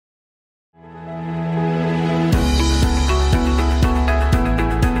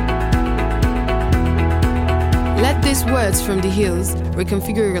Words from the hills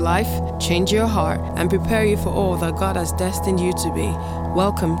reconfigure your life, change your heart, and prepare you for all that God has destined you to be.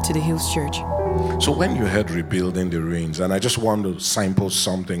 Welcome to the Hills Church. So when you heard rebuilding the ruins, and I just want to signpost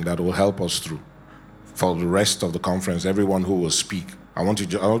something that will help us through for the rest of the conference, everyone who will speak, I want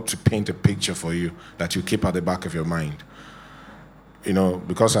to paint a picture for you that you keep at the back of your mind. You know,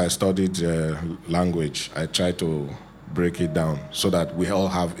 because I studied language, I try to break it down so that we all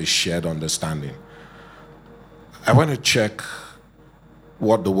have a shared understanding. I want to check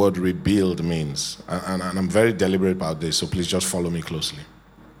what the word rebuild means, and I'm very deliberate about this, so please just follow me closely.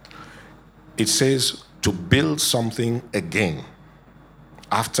 It says to build something again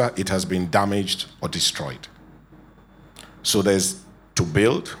after it has been damaged or destroyed. So there's to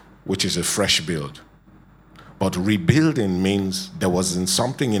build, which is a fresh build. But rebuilding means there wasn't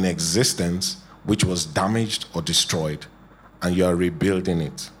something in existence which was damaged or destroyed, and you are rebuilding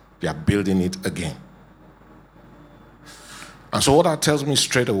it. You are building it again. And so what that tells me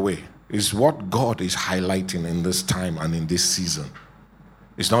straight away is what God is highlighting in this time and in this season.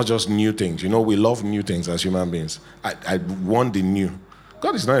 It's not just new things. You know, we love new things as human beings. I want the new.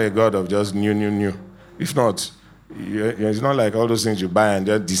 God is not a God of just new. If not, it's not like all those things you buy and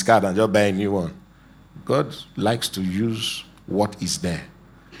just discard and just buy a new one. God likes to use what is there.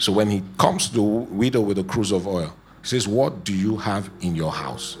 So when he comes to the widow with a cruse of oil, he says, what do you have in your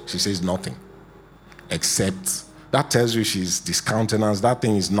house? She says, nothing. Except, that tells you she's discountenanced. That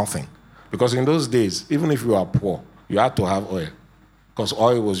thing is nothing. Because in those days, even if you were poor, you had to have oil. Because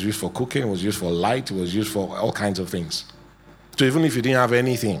oil was used for cooking, it was used for light, it was used for all kinds of things. So even if you didn't have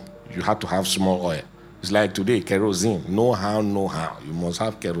anything, you had to have small oil. It's like today, kerosene. No how. You must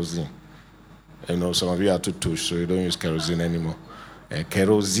have kerosene. You know, some of you are too touche, so you don't use kerosene anymore.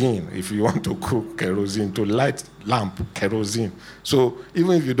 Kerosene, if you want to cook, kerosene. To light lamp, kerosene. So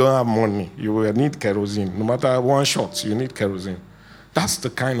even if you don't have money, you will need kerosene. No matter one shot, you need kerosene. That's the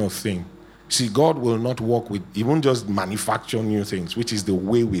kind of thing. See, God will not work with, he won't just manufacture new things, which is the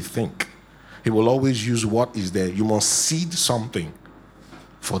way we think. He will always use what is there. You must seed something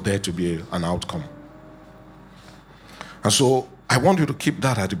for there to be an outcome. And so I want you to keep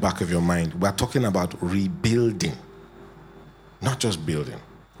that at the back of your mind. We're talking about rebuilding. Not just building,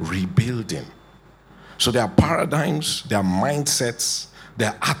 rebuilding. So there are paradigms, there are mindsets, there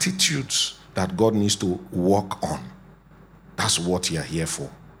are attitudes that God needs to work on. That's what you're here for.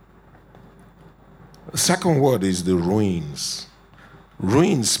 The second word is the ruins.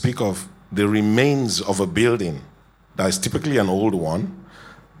 Ruins speak of the remains of a building that is typically an old one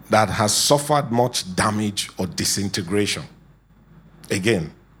that has suffered much damage or disintegration.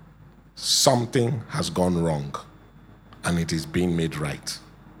 Again, something has gone wrong and it is being made right.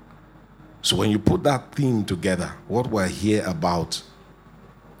 So when you put that theme together, what we're here about,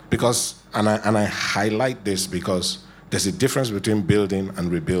 because, and I highlight this because there's a difference between building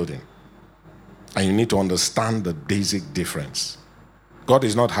and rebuilding. And you need to understand the basic difference. God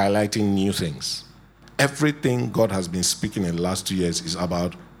is not highlighting new things. Everything God has been speaking in the last 2 years is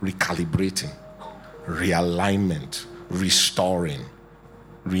about recalibrating, realignment, restoring,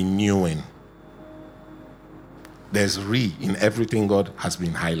 renewing. There's in everything God has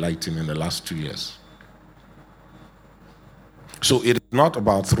been highlighting in the last 2 years. So it's not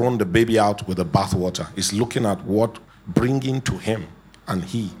about throwing the baby out with the bathwater. It's looking at what bringing to him and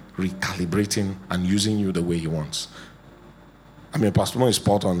he recalibrating and using you the way he wants. I mean, Pastor Mo is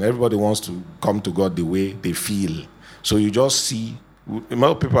spot on. Everybody wants to come to God the way they feel. So you just see,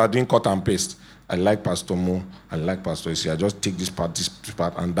 most people are doing cut and paste. I like Pastor Mo, I like Pastor Isi. I just take this part,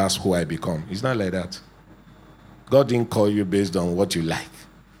 and that's who I become. It's not like that. God didn't call you based on what you like.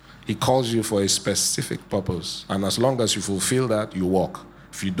 He calls you for a specific purpose. And as long as you fulfill that, you walk.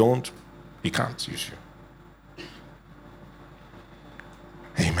 If you don't, he can't use you.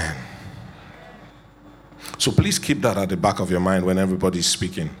 Amen. So please keep that at the back of your mind when everybody's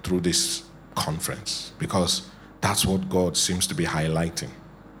speaking through this conference, because that's what God seems to be highlighting.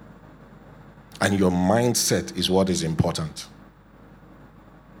 And your mindset is what is important.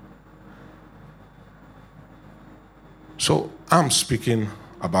 So I'm speaking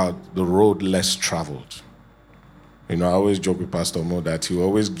about the road less traveled. You know, I always joke with Pastor Mo that he will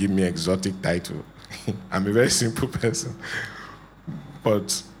always give me exotic title. I'm a very simple person.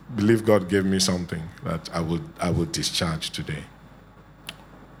 But believe God gave me something that I would discharge today.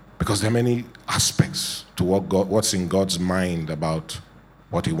 Because there are many aspects to what's in God's mind about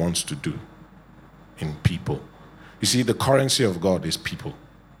what he wants to do in people. You see, the currency of God is people.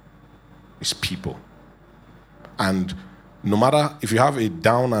 It's people. And no matter if you have a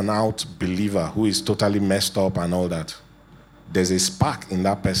down and out believer who is totally messed up and all that, there's a spark in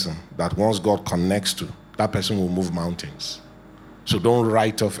that person that once God connects to, that person will move mountains. So don't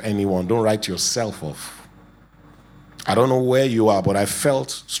write off anyone. Don't write yourself off. I don't know where you are, but I felt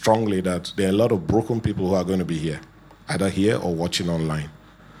strongly that there are a lot of broken people who are going to be here, either here or watching online,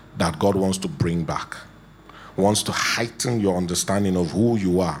 that God wants to bring back, wants to heighten your understanding of who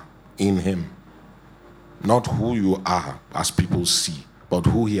you are in Him. Not who you are as people see, but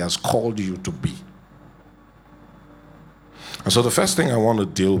who He has called you to be. And so the first thing I want to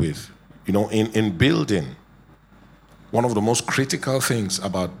deal with, in building, one of the most critical things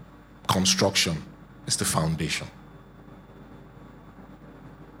about construction is the foundation.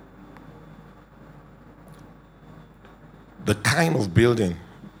 The kind of building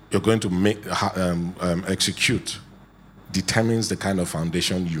you're going to execute determines the kind of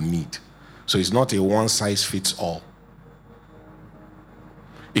foundation you need. So it's not a one-size-fits-all.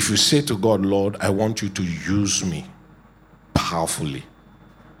 If you say to God, Lord, I want you to use me powerfully,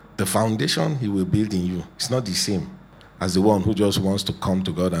 the foundation He will build in you is not the same as the one who just wants to come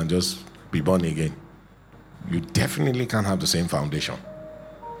to God and just be born again. You definitely can't have the same foundation.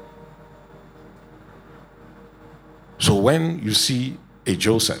 So when you see a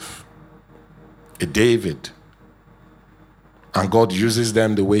Joseph, a David, and God uses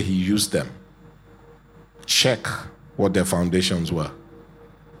them the way He used them, check what their foundations were.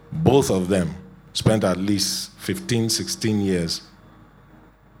 Both of them spent at least 15, 16 years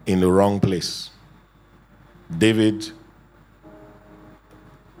in the wrong place. David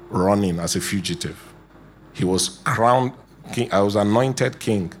running as a fugitive. He was crowned king. I was anointed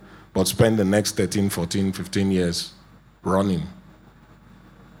king, but spent the next 13, 14, 15 years running.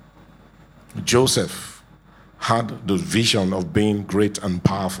 Joseph had the vision of being great and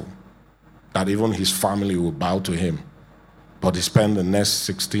powerful, that even his family would bow to him. But he spent the next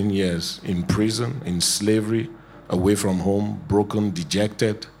 16 years in prison, in slavery, away from home, broken,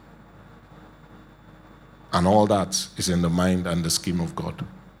 dejected. And all that is in the mind and the scheme of God.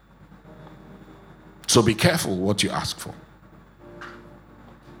 So be careful what you ask for.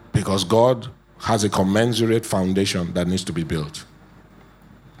 Because God has a commensurate foundation that needs to be built.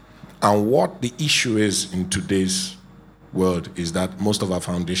 And what the issue is in today's world is that most of our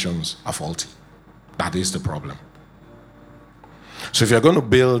foundations are faulty. That is the problem. So if you're going to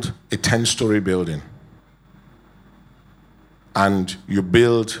build a 10-story building and you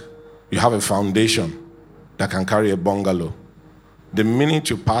have a foundation that can carry a bungalow, the minute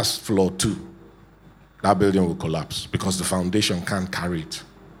you pass floor 2, that building will collapse because the foundation can't carry it.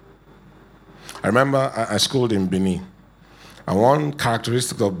 I remember I schooled in Benin, and one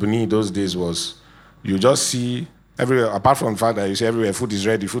characteristic of Benin those days was you just see everywhere, apart from the fact that you see everywhere, food is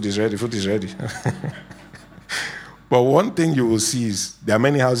ready, food is ready, food is ready. But one thing you will see is there are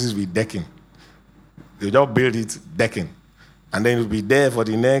many houses with decking. They just build it decking, and then it will be there for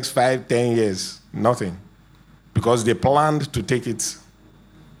the next 5, 10 years, nothing. Because they planned to take it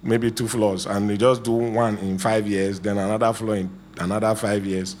maybe 2 floors, and they just do one in 5 years, then another floor in another 5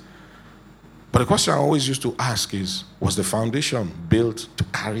 years. But the question I always used to ask is, was the foundation built to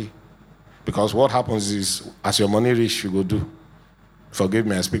carry? Because what happens is, as your money reach, you go do. Forgive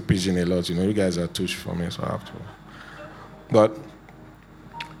me, I speak pidgin a lot. You guys are touched for me, so I have to. But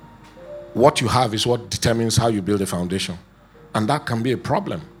what you have is what determines how you build a foundation. And that can be a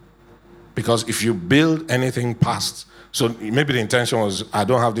problem. Because if you build anything past, so maybe the intention was, I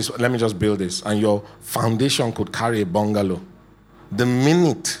don't have this, let me just build this. And your foundation could carry a bungalow. The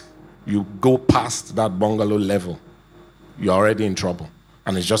minute you go past that bungalow level, you're already in trouble.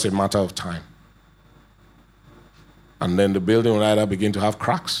 And it's just a matter of time. And then the building will either begin to have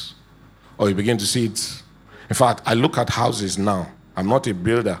cracks, or you begin to see it. In fact, I look at houses now. I'm not a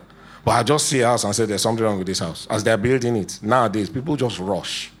builder, but I just see a house and say there's something wrong with this house. As they're building it, nowadays, people just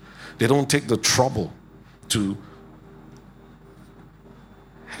rush. They don't take the trouble to...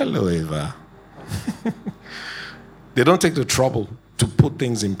 Hello, Eva. They don't take the trouble to put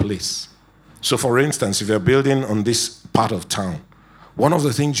things in place. So for instance, if you're building on this part of town, one of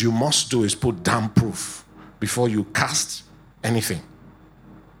the things you must do is put damp-proof before you cast anything.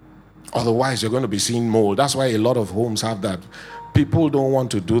 Otherwise, you're going to be seeing mold. That's why a lot of homes have that. People don't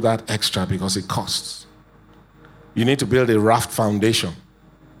want to do that extra because it costs. You need to build a raft foundation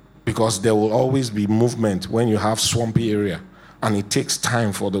because there will always be movement when you have swampy area, and it takes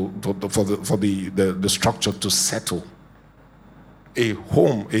time for the structure to settle. A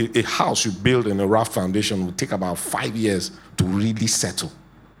home, a house you build in a raft foundation will take about 5 years to really settle.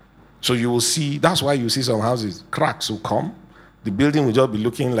 So you will see, that's why you see some houses, cracks will come, the building will just be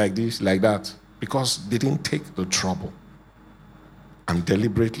looking like this, like that, because they didn't take the trouble. I'm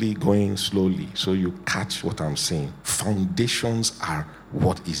deliberately going slowly so you catch what I'm saying. Foundations are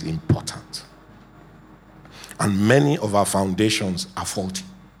what is important. And many of our foundations are faulty.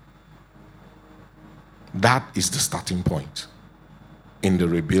 That is the starting point in the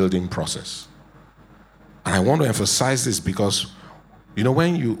rebuilding process. And I want to emphasize this because,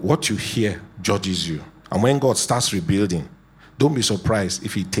 what you hear judges you. And when God starts rebuilding, don't be surprised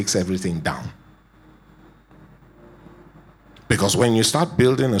if he takes everything down. Because when you start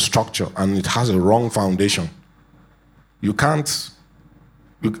building a structure and it has a wrong foundation, if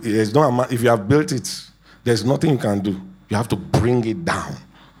you have built it, there's nothing you can do. You have to bring it down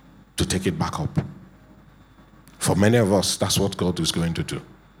to take it back up. For many of us, that's what God is going to do.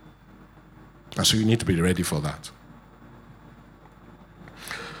 And so you need to be ready for that.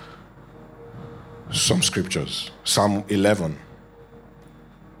 Some scriptures. Psalm 11.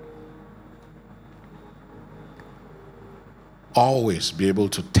 Always be able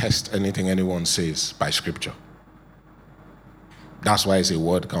to test anything anyone says by scripture. That's why it's a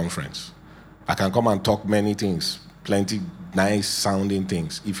word conference. I can come and talk many things, plenty nice sounding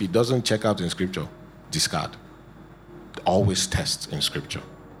things. If it doesn't check out in scripture, discard. Always test in scripture.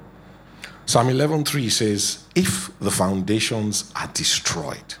 Psalm 11:3 says, if the foundations are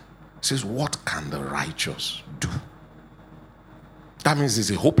destroyed, it says, what can the righteous do? That means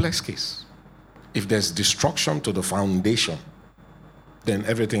it's a hopeless case. If there's destruction to the foundation, then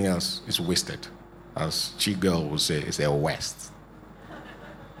everything else is wasted. As Chi Girl would say, it's a waste.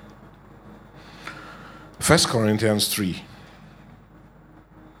 1 Corinthians 3,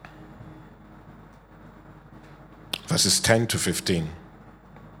 verses 10 to 15.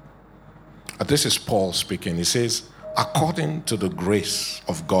 This is Paul speaking. He says, according to the grace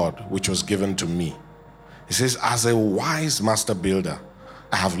of God which was given to me, he says, as a wise master builder,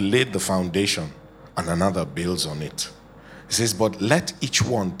 I have laid the foundation and another builds on it. He says, but let each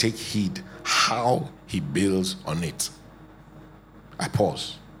one take heed how he builds on it. I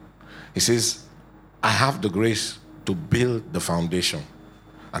pause. He says, I have the grace to build the foundation,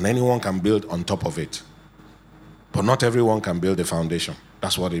 and anyone can build on top of it. But not everyone can build a foundation.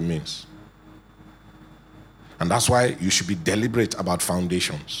 That's what it means. And that's why you should be deliberate about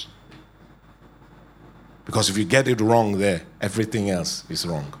foundations. Because if you get it wrong there, everything else is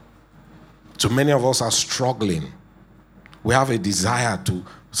wrong. So many of us are struggling. We have a desire to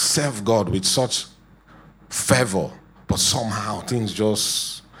serve God with such fervor, but somehow things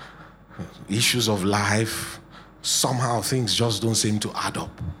just, issues of life, somehow things just don't seem to add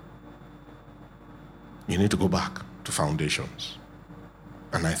up. You need to go back to foundations.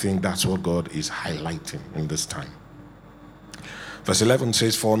 And I think that's what God is highlighting in this time. Verse 11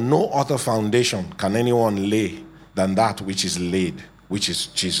 says, for no other foundation can anyone lay than that which is laid, which is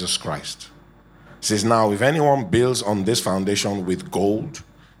Jesus Christ. It says, now if anyone builds on this foundation with gold,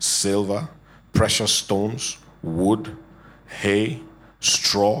 silver, precious stones, wood, hay,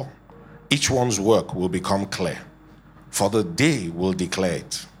 straw, each one's work will become clear, for the day will declare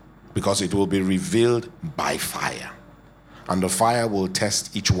it, because it will be revealed by fire. And the fire will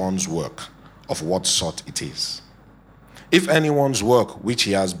test each one's work of what sort it is. If anyone's work which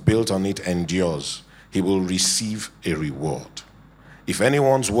he has built on it endures, he will receive a reward. If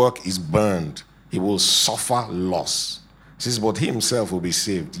anyone's work is burned, he will suffer loss. It says, but he himself will be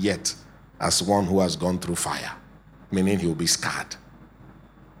saved, yet as one who has gone through fire, meaning he will be scarred.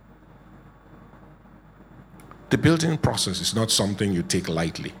 The building process is not something you take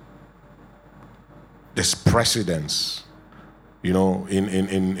lightly. There's precedence. You know,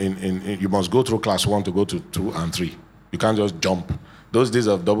 you must go through class 1 to go to 2 and 3. You can't just jump. Those days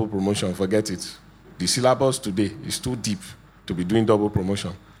of double promotion, forget it. The syllabus today is too deep to be doing double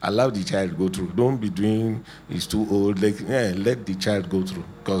promotion. Allow the child go through. Don't be doing, it's too old. Let the child go through.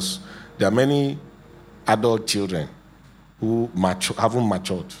 Because there are many adult children who haven't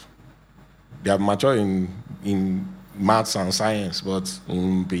matured. They have matured in maths and science, but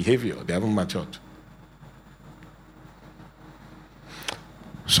in behavior, they haven't matured.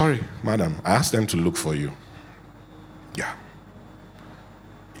 Sorry, madam, I asked them to look for you. Yeah.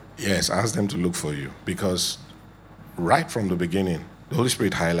 Yes, I asked them to look for you because right from the beginning, the Holy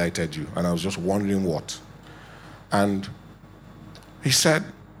Spirit highlighted you, and I was just wondering what. And he said,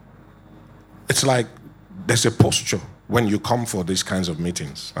 it's like there's a posture when you come for these kinds of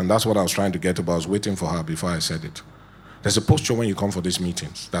meetings. And that's what I was trying to get to, but I was waiting for her before I said it. There's a posture when you come for these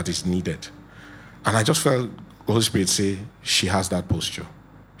meetings that is needed. And I just felt the Holy Spirit say, she has that posture.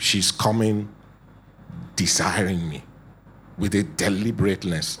 She's coming desiring me with a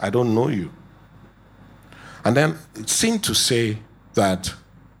deliberateness. I don't know you. And then it seemed to say that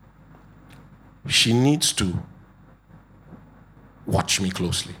she needs to watch me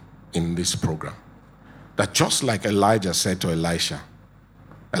closely in this program. That just like Elijah said to Elisha,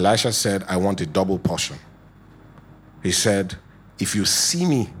 Elisha said, I want a double portion. He said, if you see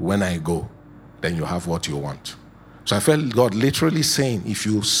me when I go, then you have what you want. So I felt God literally saying, if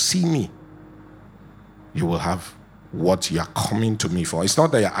you see me, you will have what you are coming to me for. It's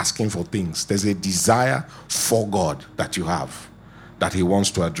not that you're asking for things. There's a desire for God that you have, that he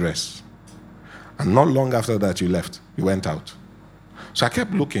wants to address. And not long after that, you left. You went out. So I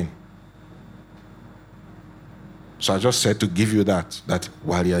kept looking. So I just said to give you that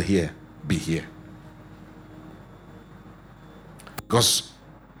while you're here, be here. Because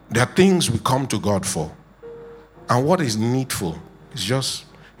there are things we come to God for. And what is needful is just,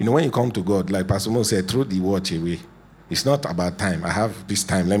 when you come to God, like Pastor Mo said, throw the watch away. It's not about time. I have this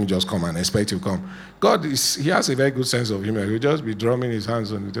time. Let me just come and expect you to come. God, he has a very good sense of humor. He'll just be drumming his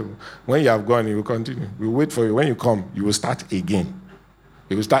hands on the table. When you have gone, he will continue. We'll wait for you. When you come, you will start again.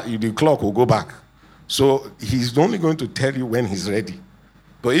 He will start. The clock will go back. So he's only going to tell you when he's ready.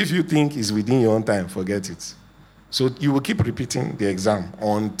 But if you think it's within your own time, forget it. So you will keep repeating the exam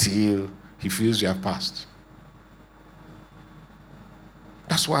until he feels you have passed.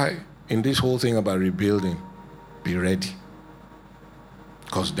 That's why in this whole thing about rebuilding, be ready.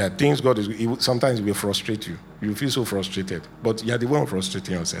 Because there are things God is, sometimes it will frustrate you. You feel so frustrated. But you're the one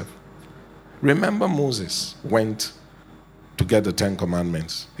frustrating yourself. Remember Moses went to get the 10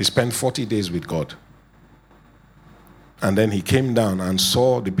 Commandments. He spent 40 days with God. And then he came down and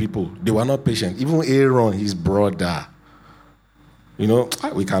saw the people. They were not patient. Even Aaron, his brother.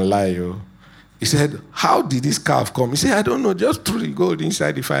 We can lie, yo. He said, how did this calf come? He said, I don't know. Just threw the gold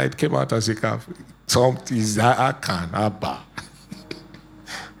inside the fire. It came out as a calf. Something is Abba.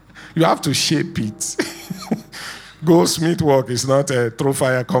 You have to shape it. Goldsmith work is not a throw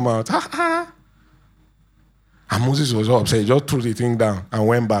fire, come out. And Moses was so upset. He just threw the thing down and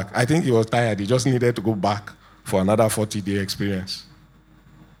went back. I think he was tired. He just needed to go back for another 40-day experience.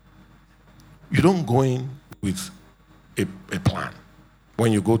 You don't go in with a plan.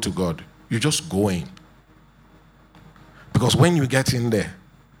 When you go to God, you just go in. Because when you get in there,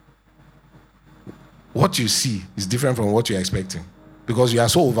 what you see is different from what you're expecting. Because you are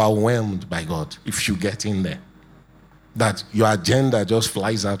so overwhelmed by God if you get in there, that your agenda just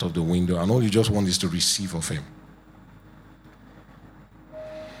flies out of the window and all you just want is to receive of him.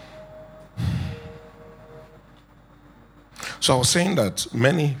 So I was saying that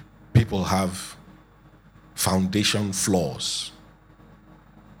many people have foundation flaws.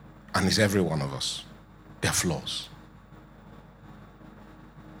 And it's every one of us. They're flaws.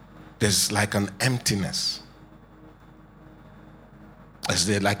 There's like an emptiness. There's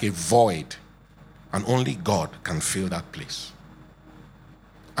like a void. And only God can fill that place.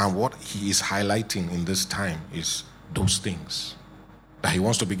 And what he is highlighting in this time is those things. That he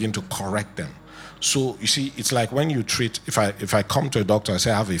wants to begin to correct them. So, you see, it's like when you treat, if I come to a doctor and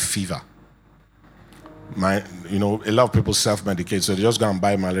say I have a fever, a lot of people self-medicate, so they just go and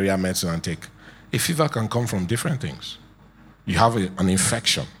buy malaria medicine and take. A fever can come from different things. You have an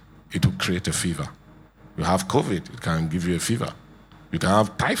infection, it will create a fever. You have COVID, it can give you a fever. You can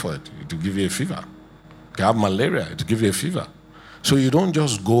have typhoid, it will give you a fever. You can have malaria, it will give you a fever. So you don't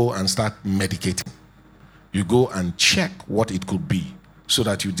just go and start medicating. You go and check what it could be so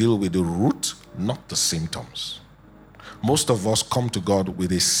that you deal with the root, not the symptoms. Most of us come to God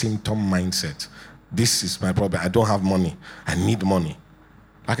with a symptom mindset. This is my problem. I don't have money. I need money.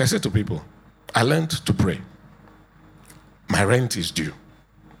 Like I said to people, I learned to pray. My rent is due.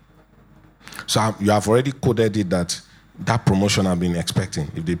 So you have already coded it that promotion I've been expecting,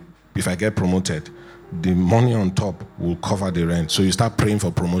 if I get promoted, the money on top will cover the rent. So you start praying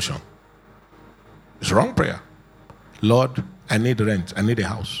for promotion. It's wrong prayer. Lord, I need rent. I need a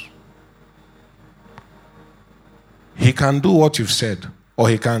house. He can do what you've said, or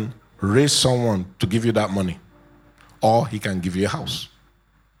he can raise someone to give you that money, or he can give you a house.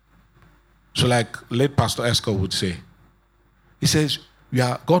 So like late Pastor Esco would say, he says,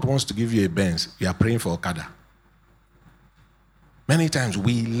 God wants to give you a Benz, you are praying for Okada. Many times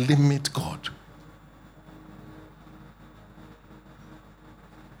we limit God.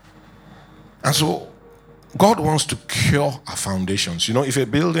 And so God wants to cure our foundations. If a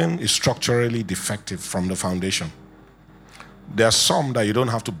building is structurally defective from the foundation, there are some that you don't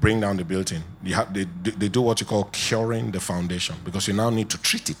have to bring down the building. They do what you call curing the foundation, because you now need to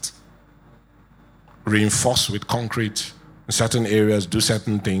treat it. Reinforce with concrete in certain areas, do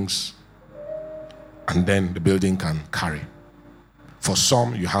certain things, and then the building can carry. For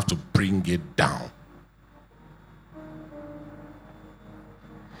some, you have to bring it down.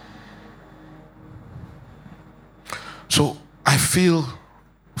 So I feel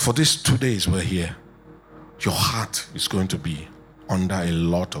for these 2 days we're here, your heart is going to be under a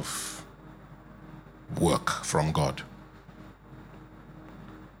lot of work from God.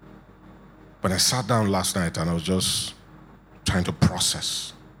 When I sat down last night and I was just trying to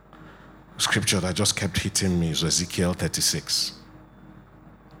process, scripture that just kept hitting me is Ezekiel 36.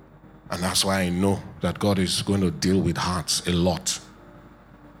 And that's why I know that God is going to deal with hearts a lot.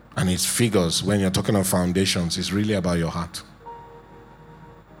 And it figures, when you're talking of foundations, it's really about your heart.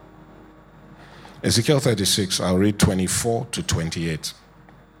 Ezekiel 36, I'll read 24 to 28.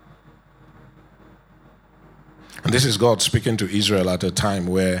 And this is God speaking to Israel at a time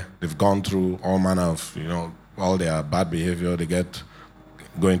where they've gone through all manner of, all their bad behavior. They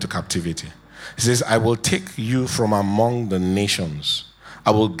go into captivity. He says, I will take you from among the nations. I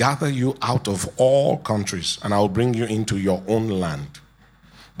will gather you out of all countries, and I will bring you into your own land.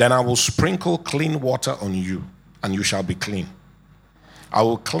 Then I will sprinkle clean water on you, and you shall be clean. I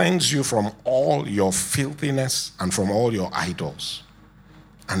will cleanse you from all your filthiness and from all your idols.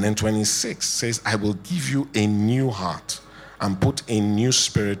 And then 26 says, I will give you a new heart and put a new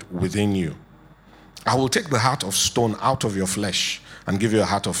spirit within you. I will take the heart of stone out of your flesh and give you a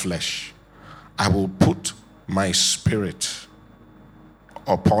heart of flesh. I will put my spirit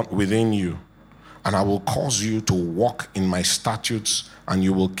within you, and I will cause you to walk in my statutes, and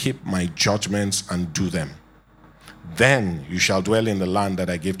you will keep my judgments and do them. Then you shall dwell in the land that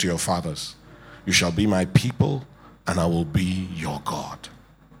I gave to your fathers. You shall be my people, and I will be your God.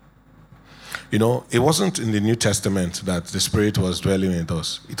 It wasn't in the New Testament that the Spirit was dwelling in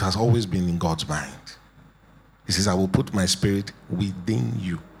us. It has always been in God's mind. He says, I will put my Spirit within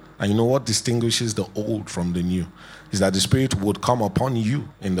you. And you know what distinguishes the old from the new? Is that the Spirit would come upon you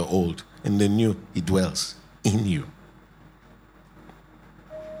in the old. In the new, He dwells in you.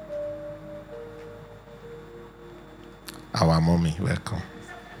 Our mommy, welcome.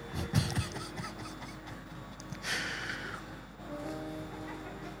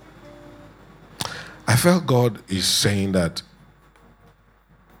 I felt God is saying that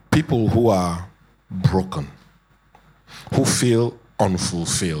people who are broken, who feel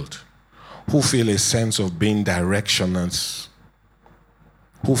unfulfilled, who feel a sense of being directionless,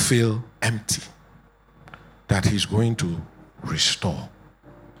 who feel empty, that He's going to restore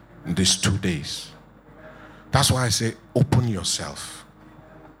in these 2 days. That's why I say open yourself.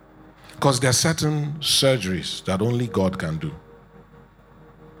 Because there are certain surgeries that only God can do.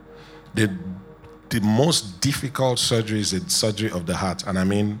 The most difficult surgery is the surgery of the heart. And I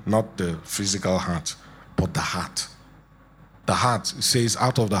mean not the physical heart, but the heart. The heart, it says,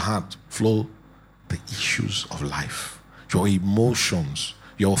 out of the heart flow the issues of life. Your emotions,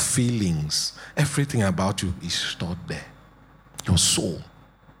 your feelings, everything about you is stored there. Your soul.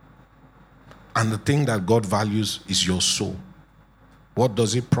 And the thing that God values is your soul. What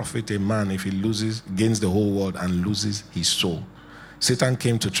does it profit a man if he gains the whole world and loses his soul? Satan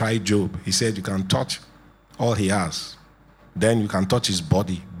came to try Job. He said, you can touch all he has. Then you can touch his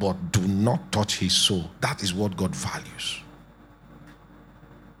body, but do not touch his soul. That is what God values.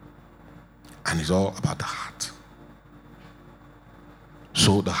 And it's all about the heart.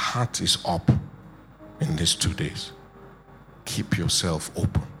 So the heart is up in these 2 days. Keep yourself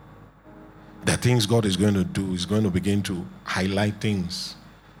open. The things God is going to do is going to begin to highlight things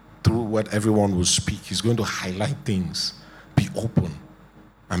through what everyone will speak. He's going to highlight things. Be open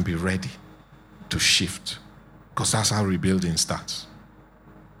and be ready to shift, because that's how rebuilding starts.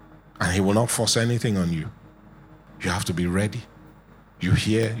 And He will not force anything on you. You have to be ready. You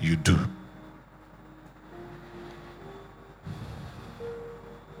hear, you do.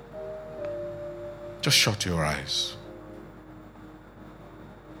 Just shut your eyes.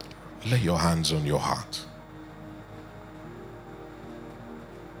 Lay your hands on your heart.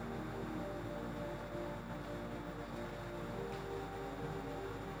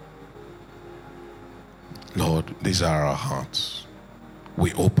 Lord, these are our hearts.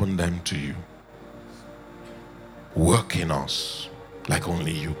 We open them to you. Work in us like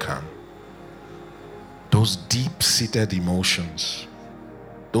only you can. Those deep-seated emotions,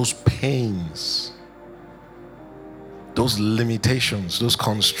 those pains, those limitations, those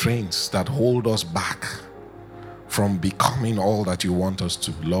constraints that hold us back from becoming all that you want us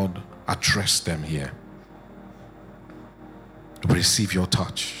to, Lord, address them here. Receive your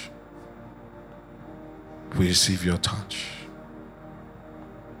touch. We receive your touch.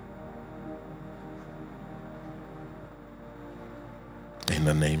 In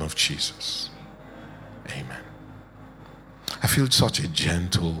the name of Jesus. Amen. I feel such a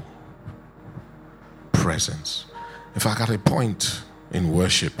gentle presence. In fact, at a point in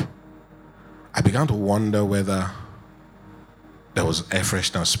worship, I began to wonder whether there was air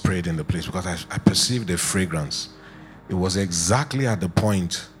freshener sprayed in the place, because I perceived a fragrance. It was exactly at the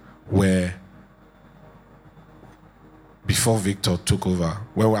point where before Victor took over,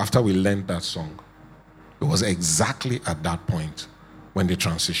 after we learned that song, it was exactly at that point when they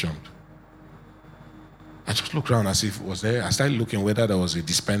transitioned. I just looked around as if it was there. I started looking whether there was a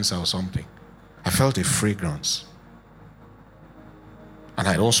dispenser or something. I felt a fragrance. And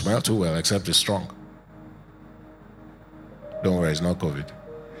I don't smell too well, except it's strong. Don't worry, it's not COVID.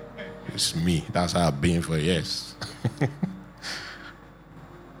 It's me. That's how I've been for years.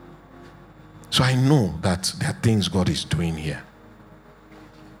 So I know that there are things God is doing here.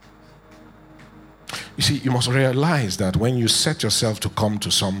 You see, you must realize that when you set yourself to come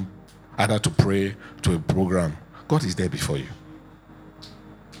to either to pray, to a program, God is there before you.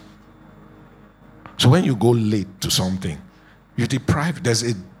 So when you go late to something, there's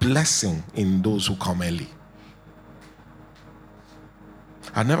a blessing in those who come early.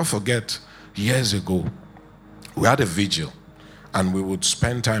 I'll never forget, years ago, we had a vigil, and we would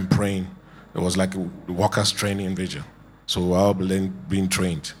spend time praying. It was like a workers' training vigil. So we were all being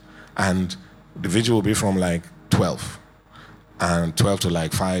trained. And the vigil will be from like 12, and 12 to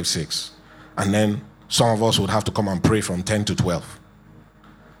like 5, 6. And then some of us would have to come and pray from 10 to 12.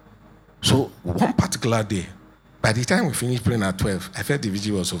 So one particular day, by the time we finished praying at 12, I felt the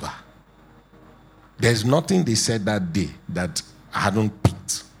vigil was over. There's nothing they said that day that I hadn't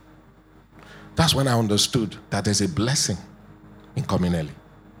picked. That's when I understood that there's a blessing in coming early.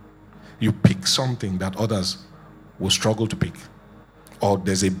 You pick something that others will struggle to pick, or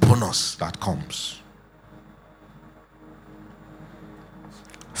there's a bonus that comes.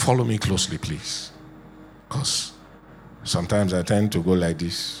 Follow me closely, please, because sometimes I tend to go like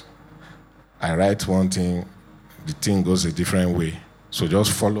this. I write one thing, the thing goes a different way. So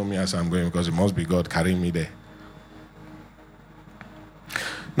just follow me as I'm going, because it must be God carrying me there.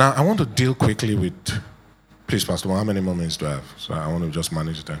 Now, I want to deal quickly with, please, Pastor, how many moments do I have? So I want to just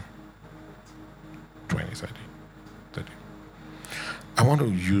manage them. 20, 30. I want to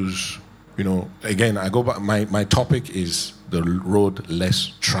use, again, I go back, my topic is the road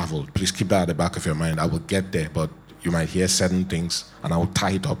less traveled. Please keep that at the back of your mind. I will get there, but you might hear certain things, and I will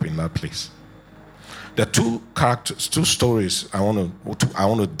tie it up in that place. There are two stories I want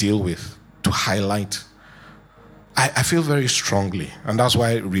to deal with to highlight. I feel very strongly, and that's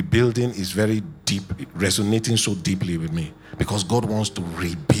why rebuilding is very deep, resonating so deeply with me, because God wants to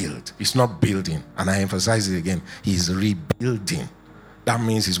rebuild. It's not building, and I emphasize it again. He's rebuilding. That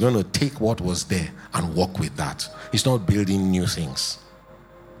means he's going to take what was there and work with that. He's not building new things.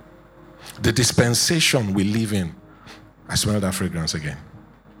 The dispensation we live in, I smell that fragrance again.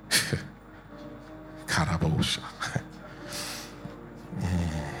 Karabosha.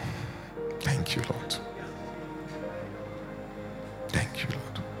 Thank you, Lord. Thank you,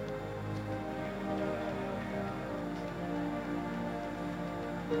 Lord.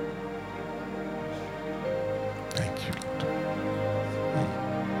 Thank you, Lord.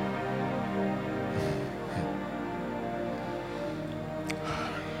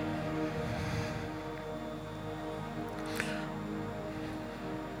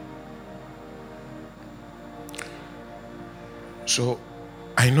 So,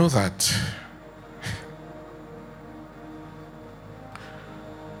 I know that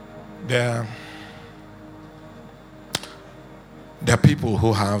there are people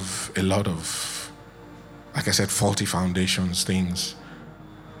who have a lot of, like I said, faulty foundations, things.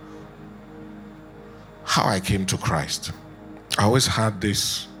 How I came to Christ. I always had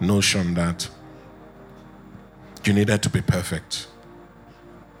this notion that you needed to be perfect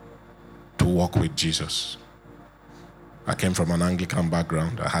to walk with Jesus. I came from an Anglican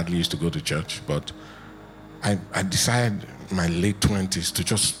background. I hardly used to go to church, but I decided in my late 20s to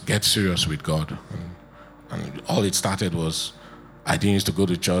just get serious with God. And all it started was, I didn't used to go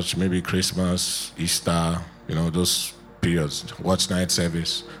to church, maybe Christmas, Easter, those periods, watch night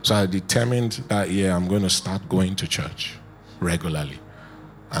service. So I determined that year I'm going to start going to church regularly.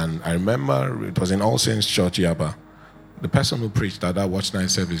 And I remember it was in All Saints Church, Yaba. The person who preached at that watch night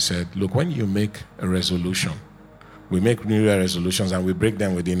service said, look, when you make a resolution, we make New Year resolutions and we break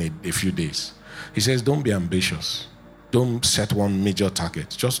them within a few days. He says, don't be ambitious. Don't set one major target.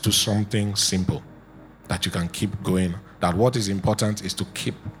 Just do something simple that you can keep going. That what is important is to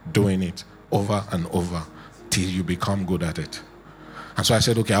keep doing it over and over till you become good at it. And so I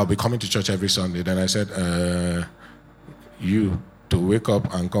said, okay, I'll be coming to church every Sunday. Then I said, you to wake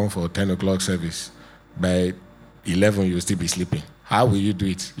up and come for 10 o'clock service, by 11 you'll still be sleeping. How will you do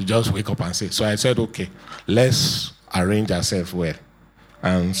it? You just wake up and say. So I said, okay, let's arrange ourselves well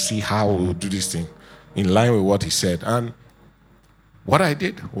and see how we'll do this thing in line with what he said. And what I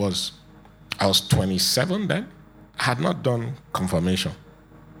did was, I was 27 then. I had not done confirmation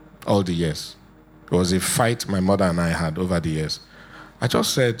all the years. It was a fight my mother and I had over the years. I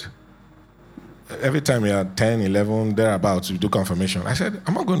just said, every time we are 10, 11, thereabouts, we do confirmation. I said,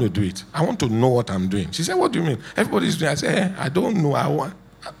 I'm not going to do it. I want to know what I'm doing. She said, what do you mean? Everybody's doing it. I said, I don't know.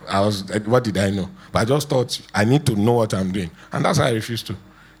 What did I know? But I just thought, I need to know what I'm doing. And that's why I refused to.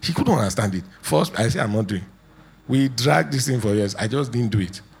 She couldn't understand it. First, I said, I'm not doing it. We dragged this thing for years. I just didn't do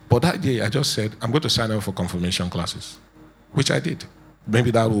it. But that day, I just said, I'm going to sign up for confirmation classes, which I did.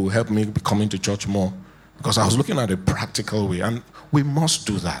 Maybe that will help me be coming to church more, because I was looking at a practical way, and we must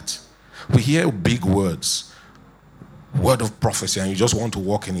do that. We hear big words, word of prophecy, and you just want to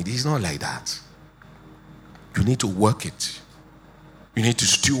walk in it. It's not like that. You need to work it. You need to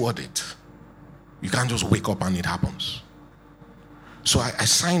steward it. You can't just wake up and it happens. So I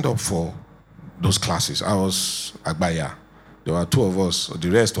signed up for those classes. I was Agbaya. There were 2 of us.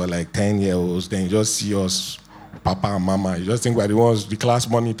 The rest were like 10-year-olds. Then you just see us, Papa and Mama. You just think we're the class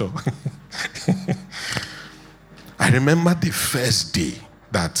monitor. I remember the first day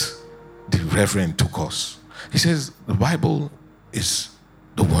that the Reverend took us. He says, the Bible is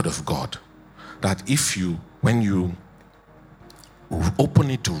the Word of God. That when you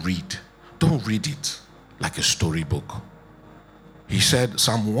open it to read, don't read it like a storybook. He said,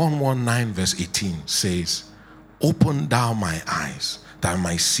 Psalm 119 verse 18 says, open thou my eyes that I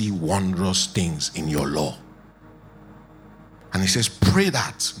might see wondrous things in your law. And he says, pray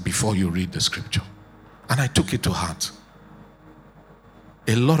that before you read the scripture. And I took it to heart.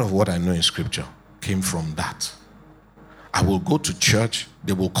 A lot of what I know in scripture came from that. I will go to church,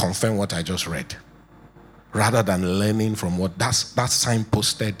 they will confirm what I just read, rather than learning from what that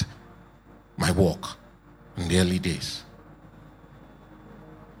signposted my walk in the early days.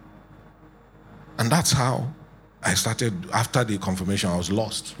 And that's how I started. After the confirmation, I was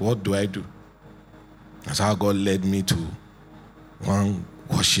lost. What do I do? That's how God led me to one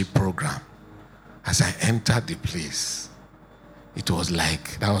worship program. As I entered the place, it was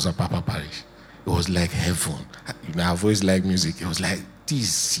like, that was a Papa Parish. It was like heaven. You know, I've always liked music. It was like,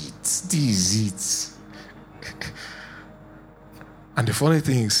 this is it. And the funny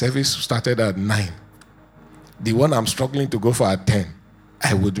thing, service started at 9. The one I'm struggling to go for at 10,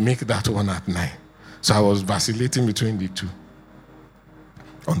 I would make that one at 9. So I was vacillating between the two.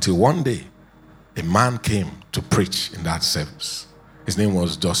 Until one day, a man came to preach in that service. His name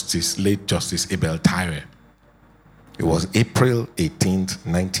was late Justice Abel Tyre. It was April 18th,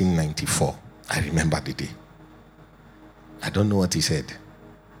 1994. I remember the day. I don't know what he said.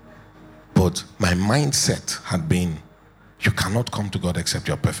 But my mindset had been, you cannot come to God except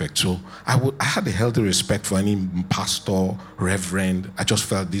you're perfect. So I had a healthy respect for any pastor, reverend. I just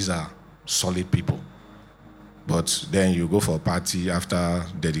felt these are solid people. But then you go for a party after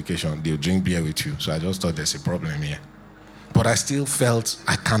dedication, they'll drink beer with you. So I just thought there's a problem here. But I still felt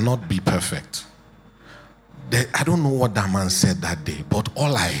I cannot be perfect. I don't know what that man said that day, but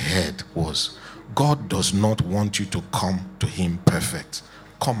all I heard was, God does not want you to come to him perfect.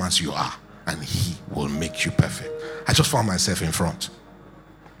 Come as you are, and he will make you perfect. I just found myself in front.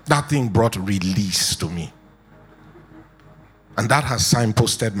 That thing brought release to me. And that has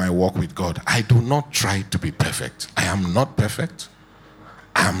signposted my walk with God. I do not try to be perfect. I am not perfect.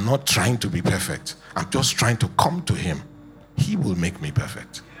 I am not trying to be perfect. I'm just trying to come to him. He will make me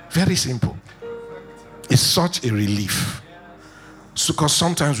perfect. Very simple. It's such a relief. So, because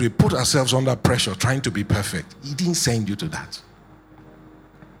sometimes we put ourselves under pressure trying to be perfect. He didn't send you to that.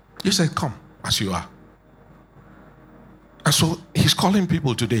 He said, come as you are. And so he's calling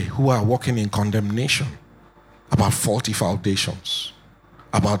people today who are walking in condemnation about faulty foundations,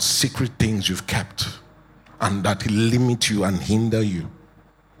 about secret things you've kept, and that limit you and hinder you.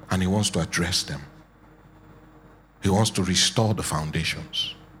 And he wants to address them. He wants to restore the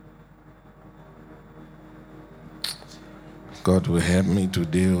foundations. God will help me to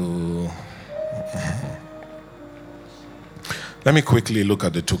deal. Let me quickly look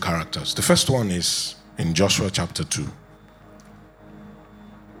at the 2 characters. The first one is in Joshua chapter 2.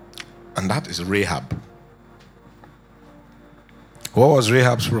 And that is Rahab. What was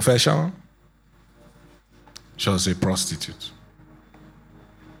Rahab's profession? She was a prostitute.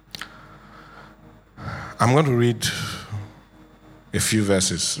 I'm going to read a few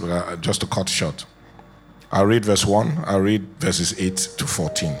verses just to cut short. I'll read verse 1. I'll read verses 8 to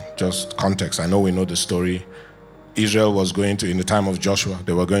 14. Just context. I know we know the story. Israel was going to, in the time of Joshua,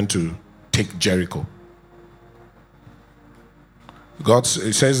 they were going to take Jericho.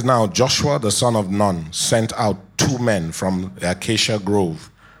 It says now, Joshua the son of Nun sent out 2 men from the Acacia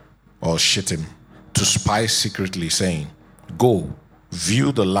Grove, or Shittim, to spy secretly, saying, go,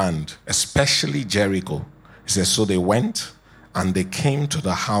 view the land, especially Jericho. He says, so they went and they came to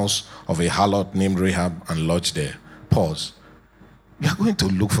the house of a harlot named Rahab and lodged there. Pause. You are going to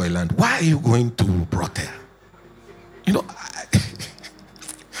look for a land. Why are you going to Brothel? You know,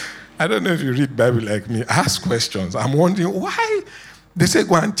 I don't know if you read Bible like me. Ask questions. I'm wondering why. They say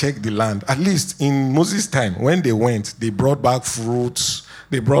go and check the land. At least in Moses' time, when they went, they brought back fruits.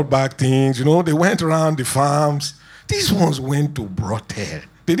 They brought back things. You know, they went around the farms. These ones went to Brothel.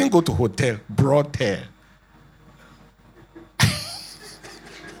 They didn't go to hotel. Brothel.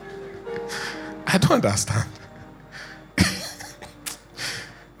 I don't understand.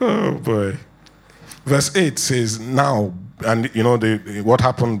 Oh, boy. Verse 8 says, now, and you know, what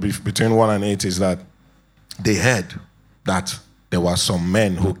happened between 1 and 8 is that they heard that there were some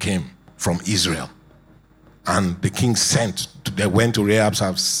men who came from Israel. And the king they went to Rahab's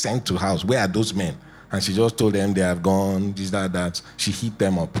house, sent to house. Where are those men? And she just told them they have gone, this, that. She hit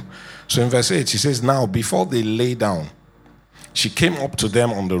them up. So in verse 8, she says, now, before they lay down, she came up to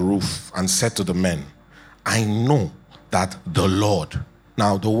them on the roof and said to the men, I know that the Lord.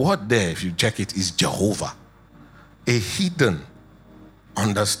 Now, the word there, if you check it, is Jehovah. A heathen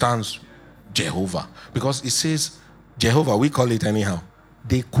understands Jehovah. Because it says, Jehovah, we call it anyhow.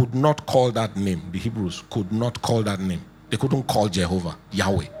 They could not call that name. The Hebrews could not call that name. They couldn't call Jehovah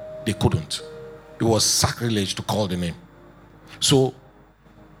Yahweh. They couldn't. It was sacrilege to call the name. So,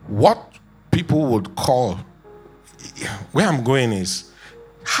 what people would call, where I'm going is,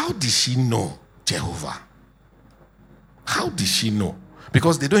 how did she know Jehovah? How did she know?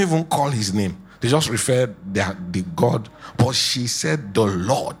 Because they don't even call his name. They just refer the God. But she said the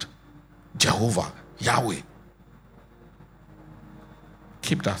Lord, Jehovah, Yahweh.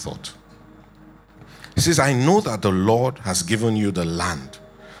 Keep that thought. He says, I know that the Lord has given you the land,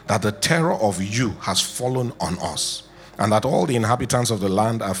 that the terror of you has fallen on us, and that all the inhabitants of the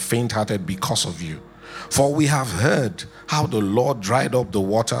land are faint-hearted because of you. For we have heard how the Lord dried up the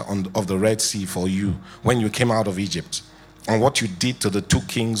water of the Red Sea for you when you came out of Egypt, and what you did to the 2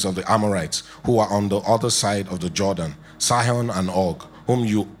 kings of the Amorites who are on the other side of the Jordan, Sihon and Og, whom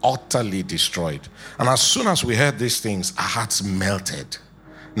you utterly destroyed. And as soon as we heard these things, our hearts melted.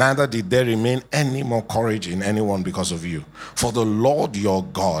 Neither did there remain any more courage in anyone because of you. For the Lord your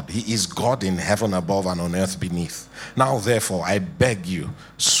God, he is God in heaven above and on earth beneath. Now therefore, I beg you,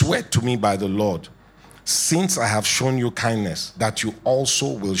 swear to me by the Lord, since I have shown you kindness, that you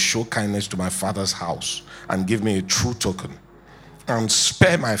also will show kindness to my father's house and give me a true token. And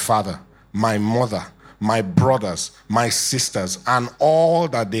spare my father, my mother, my brothers, my sisters, and all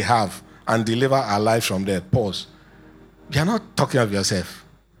that they have, and deliver our lives from death. Pause. You're not talking of yourself.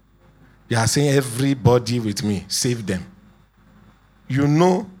 You are saying everybody with me, save them. You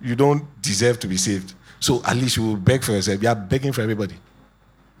know you don't deserve to be saved. So at least you will beg for yourself. You are begging for everybody.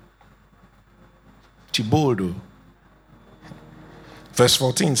 Chiboldo. Verse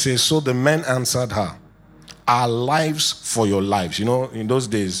 14 says, so the men answered her, our lives for your lives. You know, in those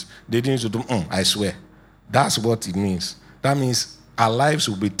days, they didn't need to do, I swear. That's what it means. That means our lives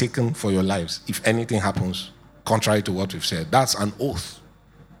will be taken for your lives if anything happens contrary to what we've said. That's an oath.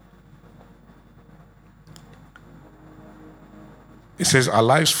 It says, our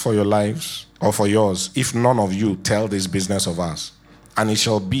lives for your lives, or for yours, if none of you tell this business of us. And it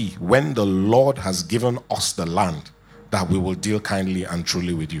shall be, when the Lord has given us the land, that we will deal kindly and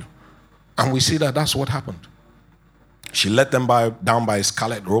truly with you. And we see that that's what happened. She let them down by a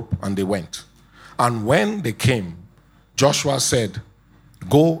scarlet rope, and they went. And when they came, Joshua said,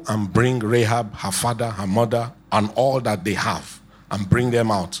 go and bring Rahab, her father, her mother, and all that they have, and bring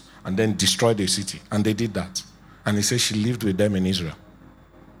them out, and then destroy the city. And they did that. And he says she lived with them in Israel.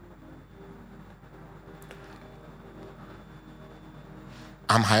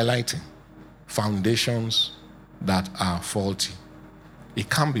 I'm highlighting foundations that are faulty. It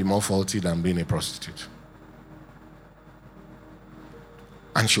can't be more faulty than being a prostitute.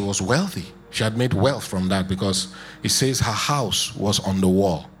 And she was wealthy. She had made wealth from that because it says her house was on the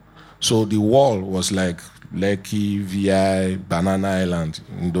wall. So the wall was like Lekki, VI, Banana Island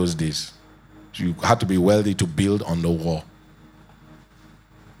in those days. You had to be wealthy to build on the wall.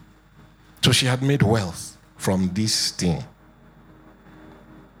 So she had made wealth from this thing.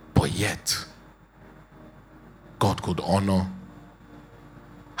 But yet, God could honor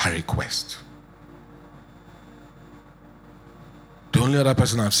her request. The only other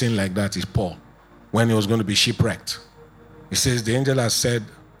person I've seen like that is Paul, when he was going to be shipwrecked. He says, the angel has said,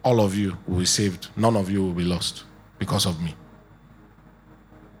 all of you will be saved. None of you will be lost because of me.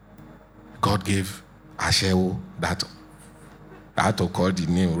 God gave Ashewo that, I had to call the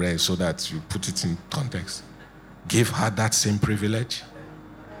name right so that you put it in context. Gave her that same privilege.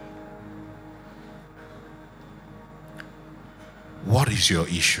 What is your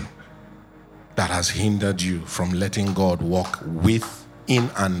issue that has hindered you from letting God walk in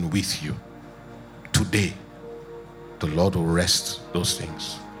and with you? Today, the Lord will rest those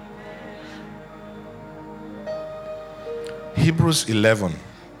things. Hebrews 11,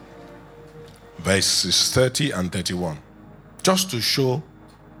 verses 30 and 31. Just to show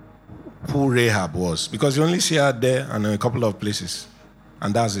who Rahab was. Because you only see her there and in a couple of places.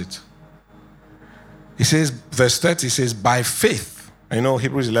 And that's it. He says, verse 30 says, by faith. You know,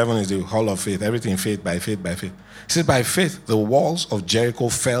 Hebrews 11 is the hall of faith. Everything faith, by faith, by faith. He says, by faith, the walls of Jericho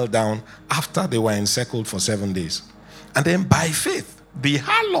fell down after they were encircled for 7 days. And then by faith, the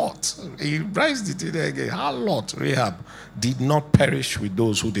harlot, he raised it there again, harlot Rahab did not perish with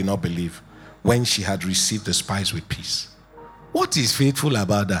those who did not believe when she had received the spies with peace. What is faithful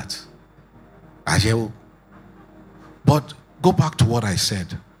about that? But go back to what I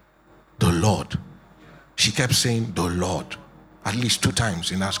said. The Lord. She kept saying the Lord at least 2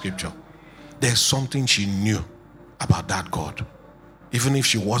 times in that scripture. There's something she knew about that God. Even if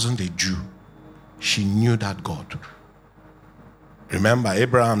she wasn't a Jew, she knew that God. Remember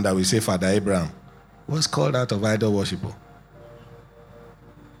Abraham, that we say Father Abraham was called out of idol worshiper.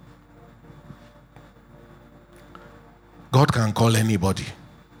 God can call anybody.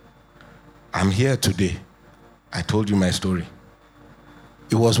 I'm here today. I told you my story.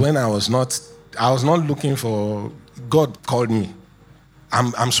 It was when I was not looking for, God called me.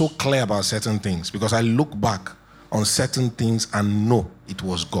 I'm so clear about certain things because I look back on certain things and know it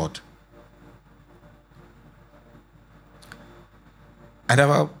was God. We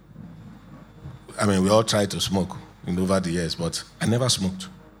all tried to smoke over the years, but I never smoked.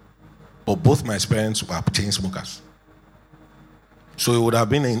 But both my parents were chain smokers. So it would have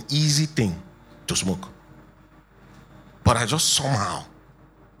been an easy thing to smoke. But I just somehow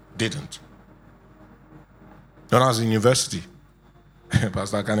didn't. When I was in university,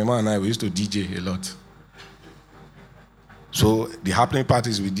 Pastor Kanema and I, we used to DJ a lot. So the happening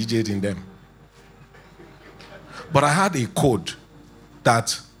parties, we DJed in them. But I had a code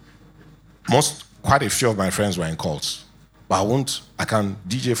that quite a few of my friends were in cults. But I can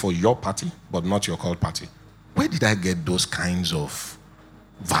DJ for your party, but not your cult party. Where did I get those kinds of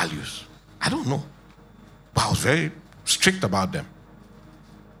values? I don't know. But I was very strict about them.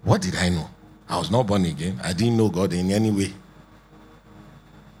 What did I know? I was not born again. I didn't know God in any way.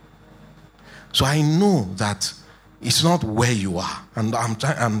 So I know that it's not where you are. And I'm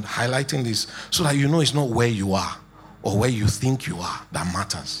highlighting this so that you know it's not where you are or where you think you are that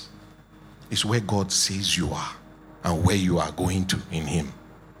matters. It's where God says you are and where you are going to in Him.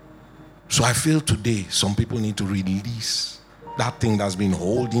 So I feel today some people need to release that thing that's been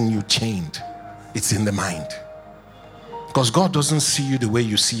holding you chained. It's in the mind. Because God doesn't see you the way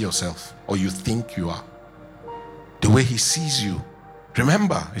you see yourself or you think you are. The way He sees you.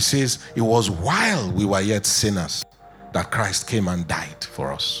 Remember, it says it was while we were yet sinners that Christ came and died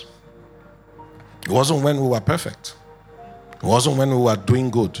for us. It wasn't when we were perfect. It wasn't when we were doing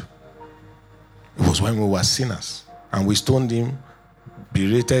good. It was when we were sinners. And we stoned Him,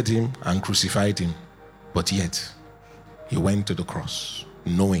 berated Him, and crucified Him. But yet, He went to the cross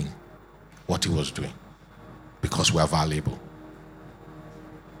knowing what He was doing. Because we are valuable.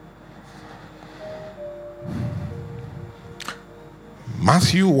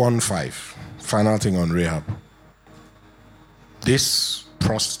 Matthew 1:5, final thing on Rahab. This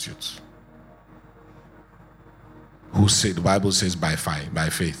prostitute, who said, the Bible says by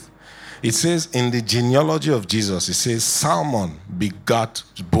faith. It says in the genealogy of Jesus, it says Salmon begot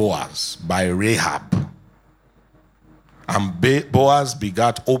Boaz by Rahab. And Boaz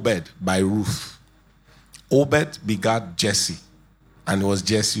begot Obed by Ruth. Obed begot Jesse. And it was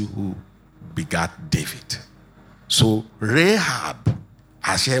Jesse who begot David. So Rahab,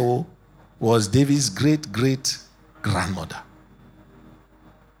 Ashewo, was David's great-great-grandmother.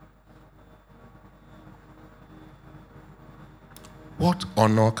 What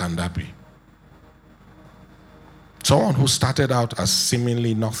honor can that be? Someone who started out as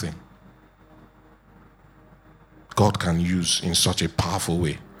seemingly nothing, God can use in such a powerful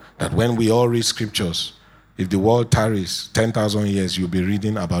way that when we all read scriptures, if the world tarries 10,000 years, you'll be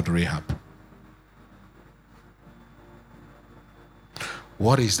reading about Rahab.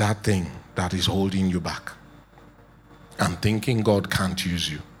 What is that thing that is holding you back? And thinking God can't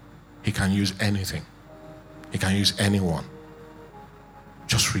use you. He can use anything. He can use anyone.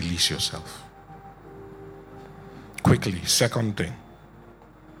 Just release yourself. Quickly, second thing.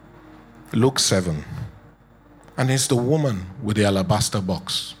 Luke 7. And it's the woman with the alabaster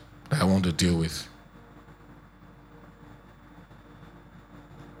box that I want to deal with.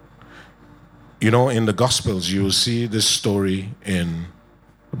 You know, in the Gospels, you will see this story in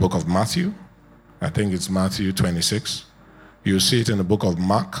the book of Matthew. I think it's Matthew 26. You see it in the book of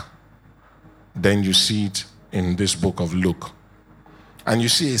Mark. Then you see it in this book of Luke. And you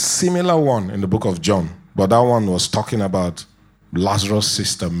see a similar one in the book of John. But that one was talking about Lazarus'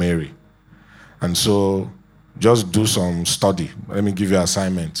 sister Mary. And so just do some study. Let me give you an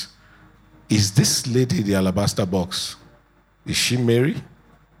assignment. Is this lady the alabaster box? Is she Mary,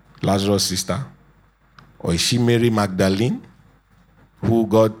 Lazarus' sister? Or is she Mary Magdalene, who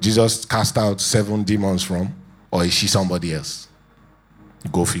Jesus cast out 7 demons from? Or is she somebody else?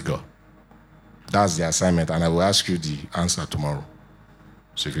 Go figure. That's the assignment, and I will ask you the answer tomorrow.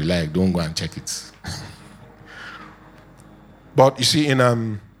 So if you like, don't go and check it. But you see, in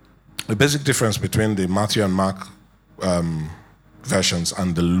the basic difference between the Matthew and Mark versions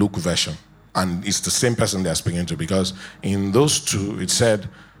and the Luke version, and it's the same person they're speaking to, because in those two, it said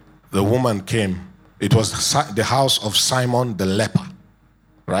the woman came. It was the house of Simon the leper,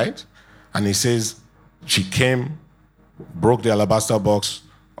 right? And he says she came, broke the alabaster box,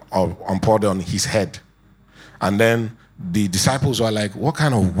 and poured it on his head. And then the disciples were like, what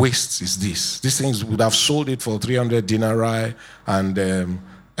kind of waste is this? These things would have sold it for 300 denarii and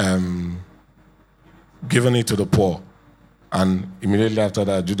given it to the poor. And immediately after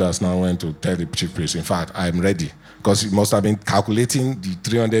that, Judas now went to tell the chief priest, in fact, I'm ready. Because he must have been calculating the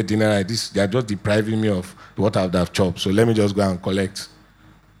 300 denarii. They are just depriving me of what I would have chopped. So let me just go and collect.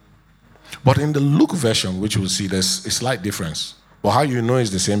 But in the Luke version, which we'll see, there's a slight difference. But how you know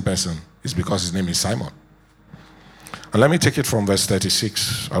it's the same person is because his name is Simon. And let me take it from verse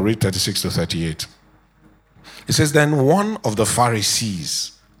 36. I'll read 36 to 38. It says, then one of the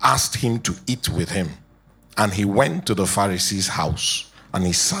Pharisees asked him to eat with him. And he went to the Pharisee's house, and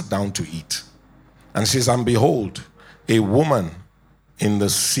he sat down to eat. And says, and behold, a woman in the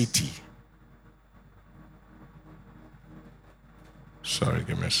city. Sorry,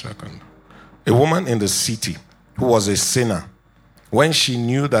 give me a second. A woman in the city who was a sinner, when she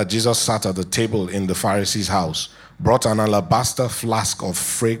knew that Jesus sat at the table in the Pharisee's house, brought an alabaster flask of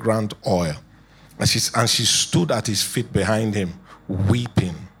fragrant oil. And she stood at his feet behind him,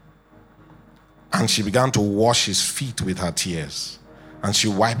 weeping. And she began to wash his feet with her tears. And she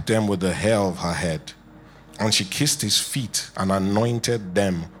wiped them with the hair of her head. And she kissed his feet and anointed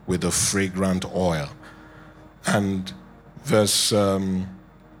them with the fragrant oil. And verse 30...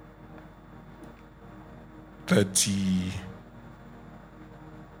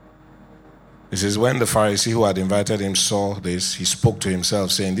 It says, when the Pharisee who had invited him saw this, he spoke to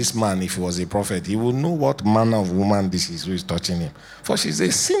himself, saying, this man, if he was a prophet, he would know what manner of woman this is who is touching him. For she's a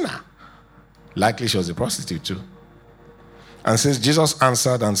sinner. Likely she was a prostitute too. And says, Jesus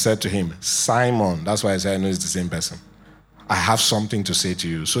answered and said to him, Simon, that's why I say I know it's the same person, I have something to say to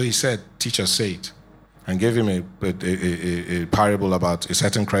you. So he said, teacher, say it. And gave him a parable about a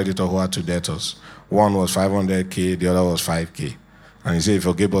certain creditor who had 2 debtors. One was 500K, the other was 5K. And he said, he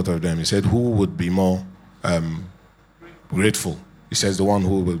forgave both of them. He said, who would be more grateful? He says, the one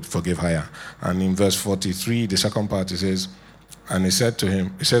who would forgive higher. And in verse 43, the second part, he says, and he said to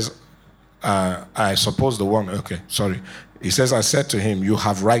him, he says, I suppose the one, okay, sorry. He says, I said to him, you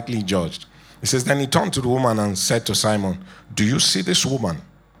have rightly judged. He says, then he turned to the woman and said to Simon, do you see this woman?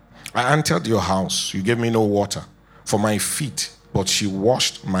 I entered your house. You gave me no water for my feet, but she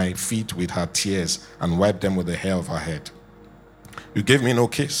washed my feet with her tears and wiped them with the hair of her head. You gave me no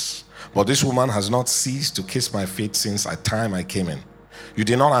kiss, but this woman has not ceased to kiss my feet since the time I came in. You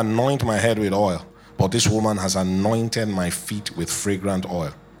did not anoint my head with oil, but this woman has anointed my feet with fragrant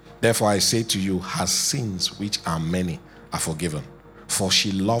oil. Therefore I say to you, her sins, which are many, are forgiven. For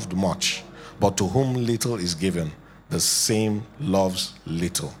she loved much, but to whom little is given, the same loves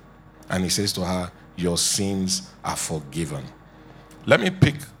little. And he says to her, your sins are forgiven. Let me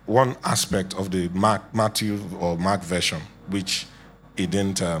pick one aspect of the Matthew or Mark version, which he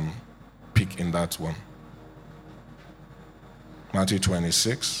didn't pick in that one. Matthew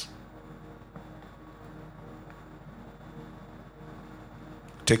 26.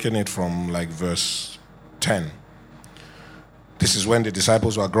 Taking it from like verse 10. This is when the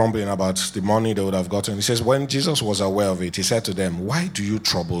disciples were grumbling about the money they would have gotten. He says, when Jesus was aware of it, he said to them, why do you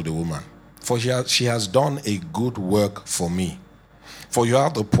trouble the woman? For she has done a good work for me. For you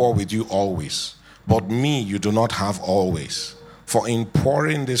have the poor with you always, but me you do not have always. For in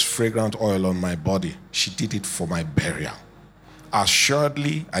pouring this fragrant oil on my body, she did it for my burial.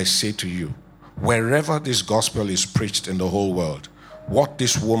 Assuredly, I say to you, wherever this gospel is preached in the whole world, what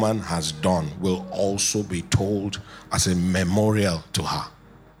this woman has done will also be told as a memorial to her.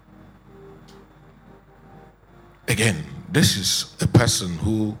 Again, this is a person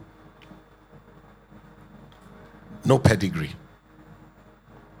who no pedigree.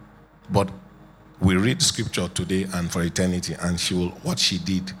 But we read scripture today and for eternity, and what she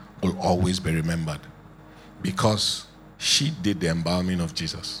did will always be remembered, because she did the embalming of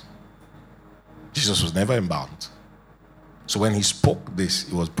Jesus. Jesus was never embalmed. So when he spoke this,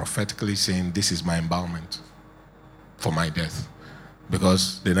 he was prophetically saying, this is my embalmment for my death.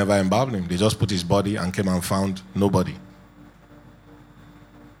 Because they never embalmed him. They just put his body and came and found nobody.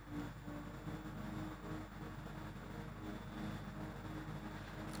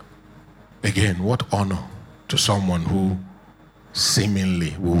 Again, what honor to someone who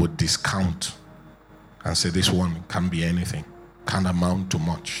seemingly we would discount and say this one can be anything, can't amount to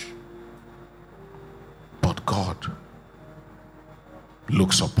much. But God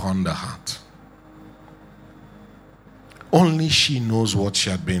looks upon the heart. Only she knows what she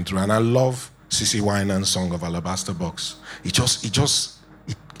had been through. And I love C.C. Winans' song of Alabaster Box. It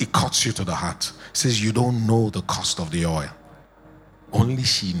cuts you to the heart. It says, you don't know the cost of the oil. Only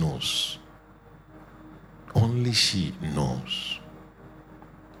she knows. Only she knows.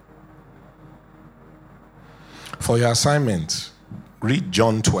 For your assignment, read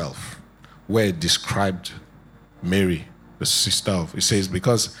John 12, where it described Mary, the sister of, it says,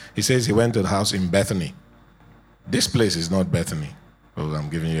 because he says he went to the house in Bethany. This place is not Bethany. Oh, I'm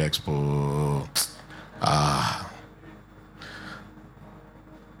giving you expo.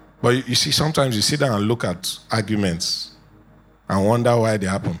 But you see, sometimes you sit down and look at arguments and wonder why they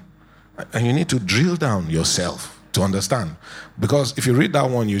happen. And you need to drill down yourself to understand. Because if you read that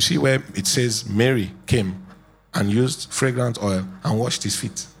one, you see where it says Mary came and used fragrant oil and washed his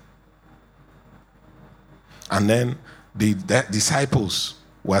feet. And then the disciples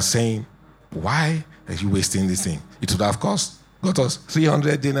were saying, why are you wasting this thing? It would have got us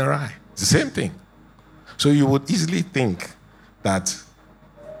 300 denarii. It's the same thing. So you would easily think that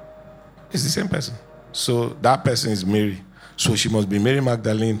it's the same person. So that person is Mary. So she must be Mary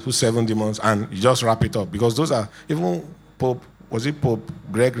Magdalene, who's 7 demons, and you just wrap it up. Because those are, even Pope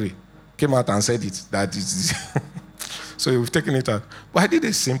Gregory came out and said it, that it's so you've taken it out. But I did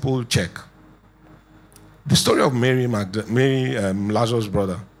a simple check. The story of Mary, Lazarus'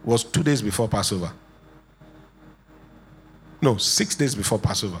 brother, was 2 days before Passover. No, 6 days before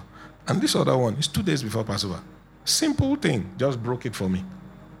Passover. And this other one is 2 days before Passover. Simple thing, just broke it for me.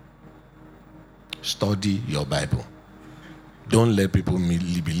 Study your Bible. Don't let people be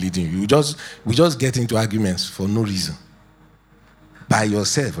leading you. We just get into arguments for no reason. By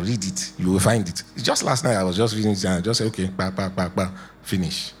yourself, read it. You will find it. Just last night, I was just reading it and I just said, okay,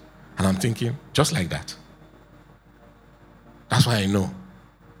 finish. And I'm thinking, just like that. That's why I know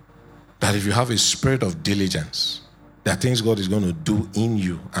that if you have a spirit of diligence, there are things God is going to do in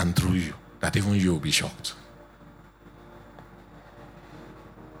you and through you, that even you will be shocked.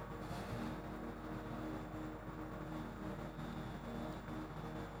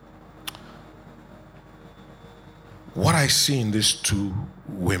 What I see in these two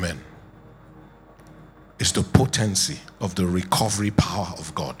women is the potency of the recovery power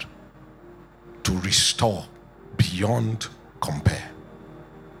of God to restore beyond compare.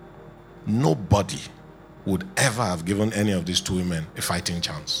 Nobody would ever have given any of these two women a fighting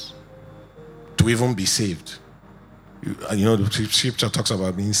chance to even be saved. You know, the scripture talks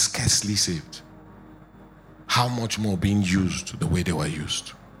about being scarcely saved. How much more being used the way they were used?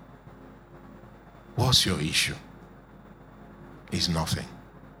 What's your issue? Is nothing.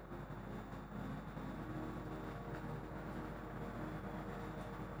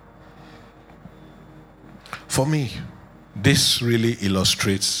 For me, this really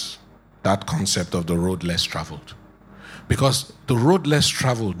illustrates that concept of the road less traveled. Because the road less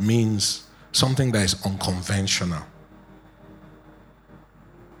traveled means something that is unconventional.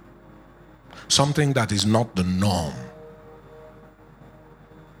 Something that is not the norm.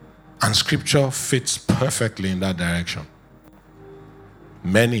 And scripture fits perfectly in that direction.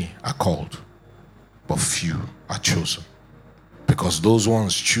 Many are called, but few are chosen. Because those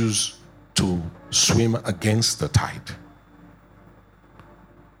ones choose to swim against the tide.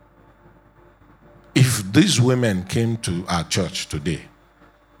 If these women came to our church today,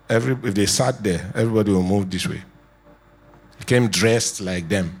 if they sat there, everybody will move this way. They came dressed like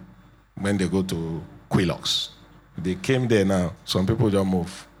them when they go to Quilox. If they came there now, some people just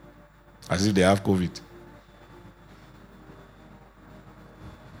move as if they have COVID.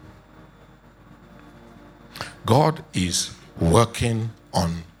 God is working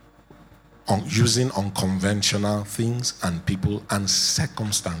on using unconventional things and people and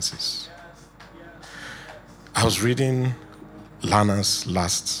circumstances. I was reading Lana's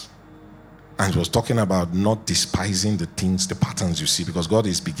last, and he was talking about not despising the things, the patterns you see, because God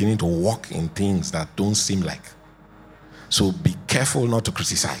is beginning to walk in things that don't seem like. So be careful not to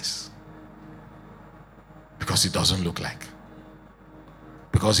criticize. Because it doesn't look like.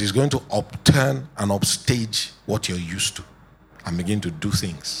 Because he's going to upturn and upstage what you're used to and begin to do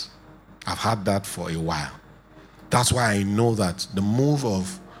things. I've had that for a while. That's why I know that the move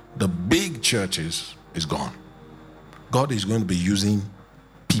of the big churches is gone. God is going to be using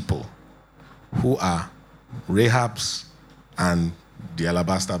people who are Rahab's and the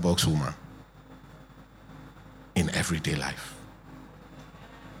alabaster box woman in everyday life.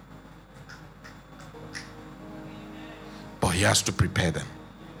 But he has to prepare them.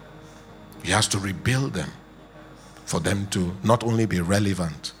 He has to rebuild them for them to not only be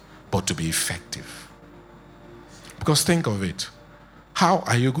relevant, but to be effective. Because think of it. How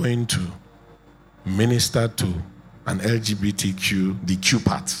are you going to minister to an LGBTQ, the Q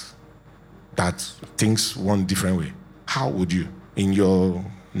part, that thinks one different way? How would you, in your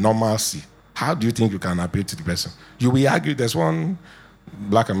normalcy, how do you think you can appeal to the person? You will argue. There's one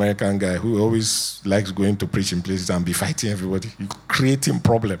black American guy who always likes going to preach in places and be fighting everybody. You creating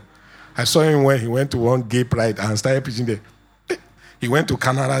problem. I saw him when he went to one gay pride and started preaching there. He went to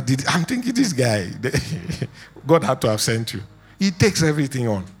Canada. I'm thinking this guy, God had to have sent you. He takes everything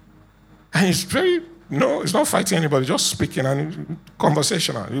on. And it's very, it's not fighting anybody, just speaking and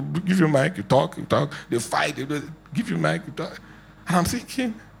conversational. You give you mic, you talk, they fight, they give you mic, you talk. And I'm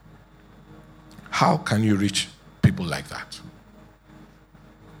thinking, how can you reach people like that?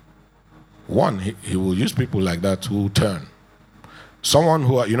 One, he will use people like that who turn. Someone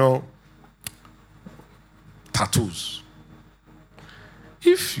who are, tattoos.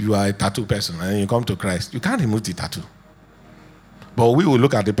 If you are a tattoo person and you come to Christ, you can't remove the tattoo. But we will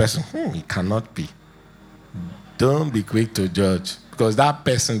look at the person, he cannot be. Don't be quick to judge. Because that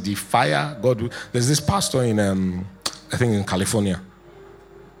person, the fire, God will. There's this pastor in, I think in California.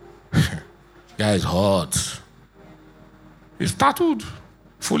 Guy is hot. He's tattooed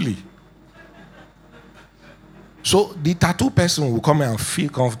fully. So the tattoo person will come and feel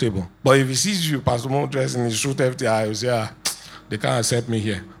comfortable. But if he sees you, Pastor Mo dressed in his suit, everything, he will say, they can't accept me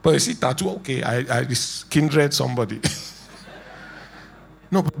here. But you see, tattoo, okay, I kindred somebody.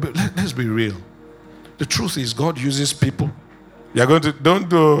 No, but let's be real. The truth is, God uses people. You're going to, don't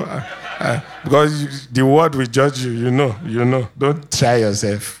do, because the word will judge you, you know. Don't try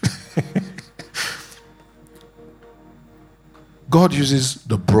yourself. God uses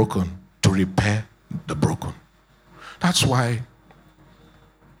the broken to repair the broken. That's why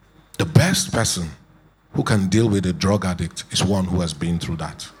the best person who can deal with a drug addict is one who has been through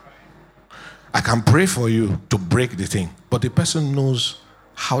that. I can pray for you to break the thing, but the person knows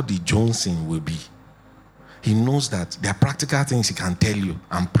how the jonesing will be. He knows that there are practical things he can tell you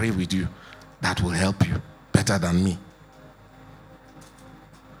and pray with you that will help you better than me.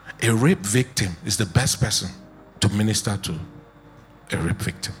 A rape victim is the best person to minister to a rape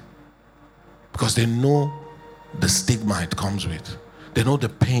victim because they know the stigma it comes with. They know the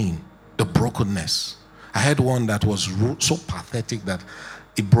pain, the brokenness. I had one that was so pathetic that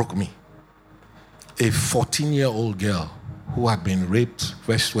it broke me. A 14-year-old girl who had been raped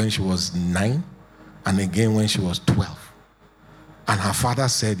first when she was 9 and again when she was 12. And her father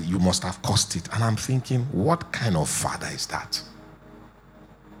said, you must have caused it. And I'm thinking, what kind of father is that?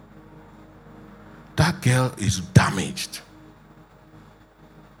 That girl is damaged.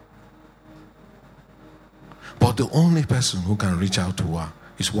 But the only person who can reach out to her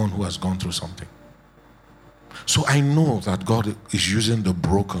is one who has gone through something. So I know that God is using the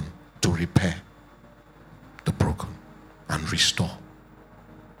broken to repair the broken and restore.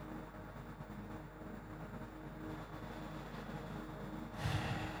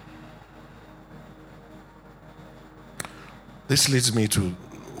 This leads me to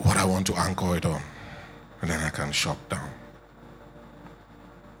what I want to anchor it on, and then I can shut down.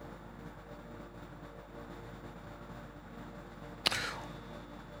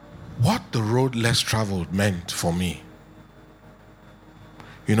 What the road less traveled meant for me.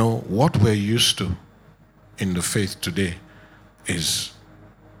 What we're used to in the faith today is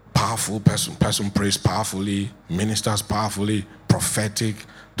powerful person prays powerfully, ministers powerfully, prophetic.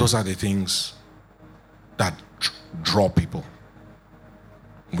 Those are the things that draw people,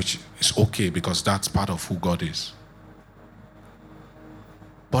 which is okay because that's part of who God is.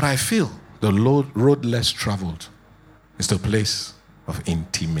 But I feel the road less traveled is the place of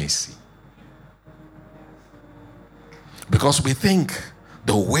intimacy. Because we think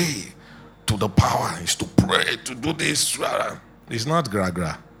the way to the power is to pray, to do this. It's not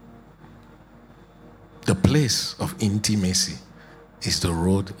gra-gra. The place of intimacy is the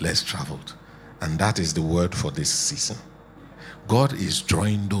road less traveled. And that is the word for this season. God is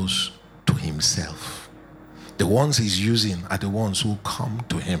drawing those to himself. The ones he's using are the ones who come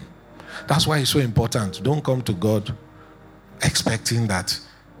to him. That's why it's so important. Don't come to God expecting that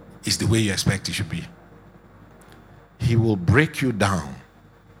it's the way you expect it should be. He will break you down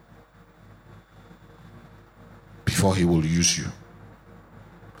before he will use you.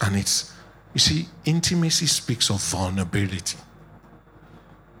 And it's, you see, intimacy speaks of vulnerability.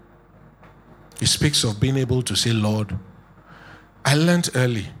 It speaks of being able to say, Lord, I learned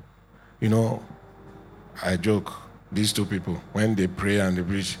early, I joke, these two people, when they pray and they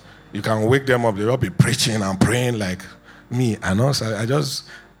preach, you can wake them up, they'll all be preaching and praying like me. And also, I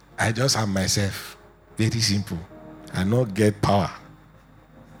just have myself. Very simple. I not get power.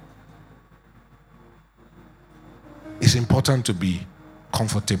 It's important to be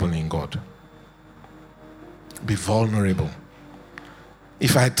comfortable in God. Be vulnerable.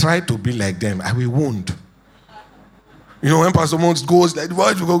 If I try to be like them, I will wound. When Pastor Mons goes like,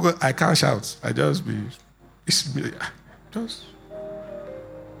 I can't shout. I just be,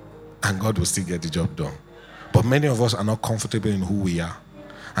 and God will still get the job done. But many of us are not comfortable in who we are.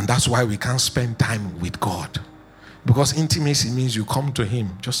 And that's why we can't spend time with God. Because intimacy means you come to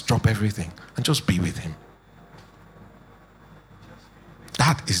him, just drop everything and just be with him.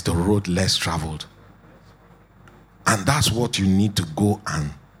 That is the road less traveled. And that's what you need to go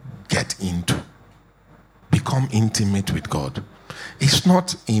and get into. Become intimate with God. It's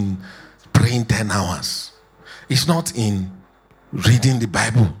not in praying 10 hours. It's not in reading the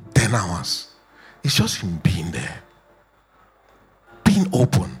Bible 10 hours. It's just in being there. Being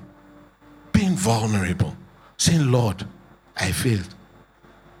open. Being vulnerable. Saying, Lord, I failed.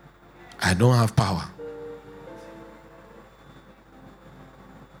 I don't have power.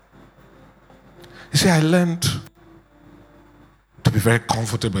 You see, I learned to be very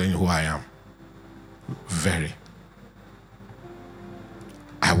comfortable in who I am. Very.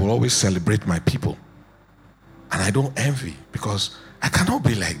 I will always celebrate my people. And I don't envy because I cannot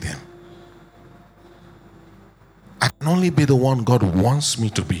be like them. I can only be the one God wants me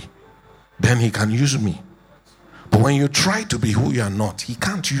to be. Then he can use me. But when you try to be who you are not, he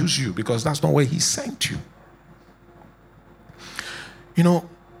can't use you because that's not where he sent you.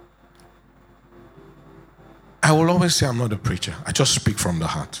 I will always say I'm not a preacher. I just speak from the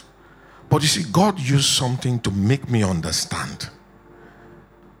heart. But you see, God used something to make me understand.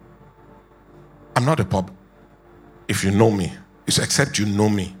 I'm not a pub. If you know me, it's except you know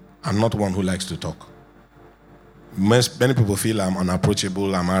me. I'm not one who likes to talk. Many people feel I'm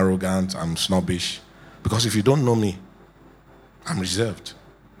unapproachable, I'm arrogant, I'm snobbish. Because if you don't know me, I'm reserved.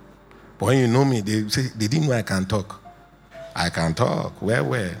 But when you know me, they say, they didn't know I can talk. I can talk.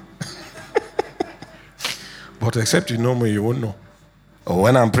 Where? But except you know me, you won't know. Or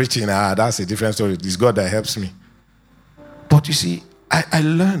when I'm preaching, that's a different story. It's God that helps me. But you see, I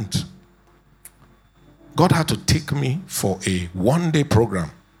learned. God had to take me for a one-day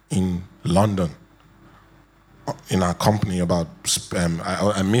program in London. In our company about,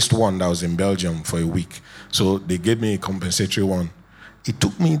 I missed one that was in Belgium for a week. So they gave me a compensatory one. It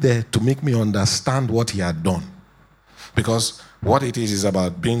took me there to make me understand what he had done. Because what it is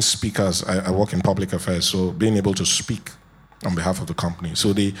about being speakers. I work in public affairs, so being able to speak on behalf of the company.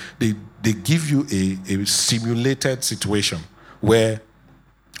 So they give you a simulated situation where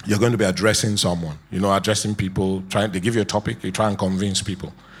you're going to be addressing someone, addressing people, they give you a topic, you try and convince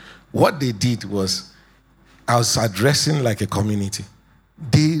people. What they did was, I was addressing like a community.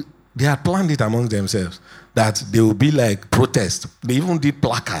 They had planned it among themselves that they would be like protest. They even did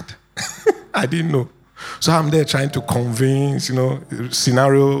placard. I didn't know. So I'm there trying to convince,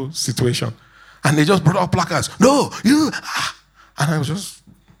 scenario situation. And they just brought up placards. No, you. And I was just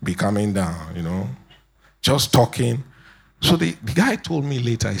calming down, just talking. So the guy told me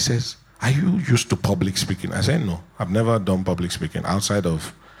later, he says, are you used to public speaking? I said, no, I've never done public speaking outside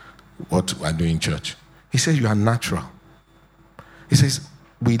of what I do in church. He says, you are natural. He says,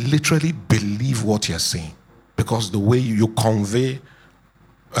 we literally believe what you're saying because the way you convey,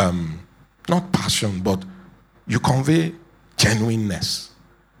 not passion, but you convey genuineness.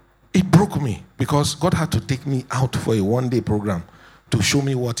 It broke me because God had to take me out for a one-day program to show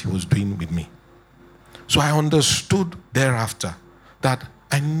me what he was doing with me. So I understood thereafter that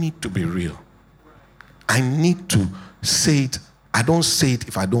I need to be real. I need to say it. I don't say it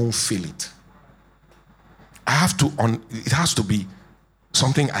if I don't feel it. It has to be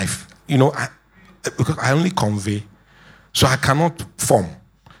something because I only convey, so I cannot form.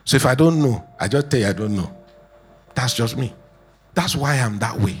 So if I don't know, I just tell you I don't know. That's just me. That's why I'm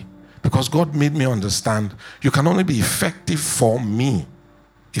that way. Because God made me understand you can only be effective for me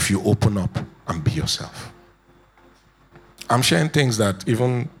if you open up and be yourself. I'm sharing things that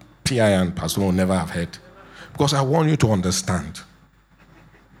even P.I. and Pastor will never have heard. Because I want you to understand.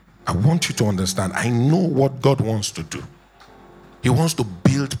 I want you to understand. I know what God wants to do. He wants to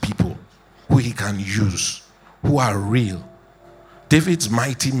build people who he can use, who are real. David's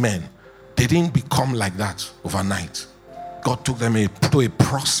mighty men, they didn't become like that overnight. God took them through a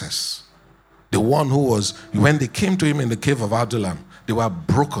process. The one who was, when they came to him in the cave of Adullam, they were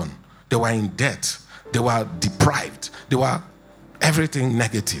broken. They were in debt. They were deprived. They were everything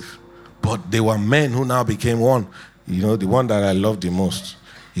negative. But they were men who now became one. You know, the one that I love the most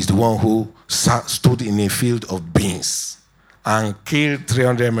is the one who stood in a field of beans and killed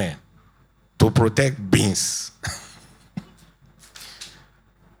 300 men to protect beans.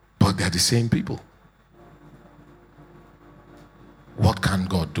 But they're the same people. What can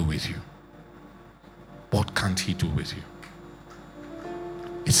God do with you? What can't he do with you?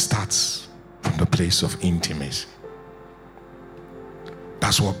 It starts from the place of intimacy.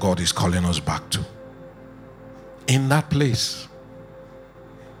 That's what God is calling us back to. In that place,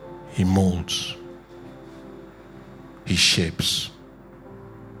 he molds, he shapes.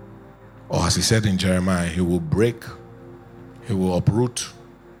 Or as he said in Jeremiah, he will break, he will uproot,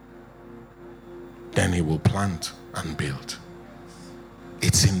 then he will plant and build.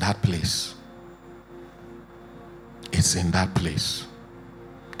 It's in that place. It's in that place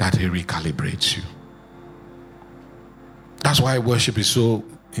that he recalibrates you. That's why worship is so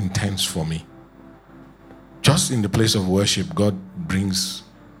intense for me. Just in the place of worship, God brings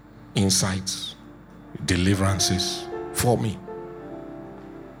insights, deliverances for me.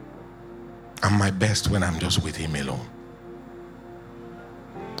 I'm my best when I'm just with him alone.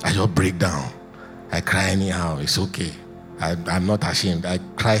 I just break down. I cry anyhow. It's okay. I'm not ashamed. I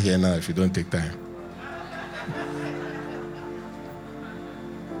cry here now if you don't take time.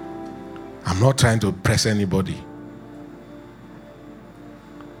 I'm not trying to press anybody.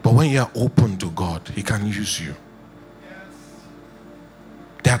 But when you are open to God, he can use you.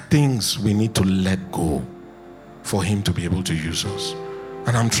 There are things we need to let go for him to be able to use us.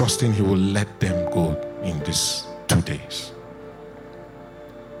 And I'm trusting he will let them go in these 2 days.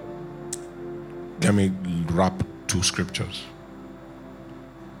 Let me wrap 2 scriptures.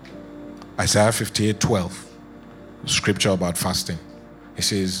 Isaiah 58:12, scripture about fasting. It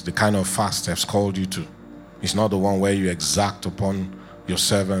says, the kind of fast I've called you to. It's not the one where you exact upon your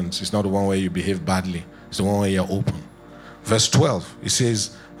servants. It's not the one where you behave badly. It's the one where you're open. Verse 12, it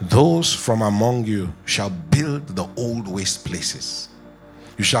says, those from among you shall build the old waste places.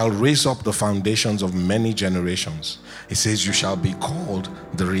 You shall raise up the foundations of many generations. It says, you shall be called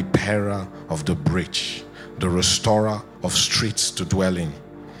the repairer of the breach, the restorer of streets to dwell in.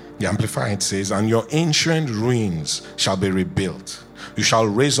 The Amplified says, and your ancient ruins shall be rebuilt. You shall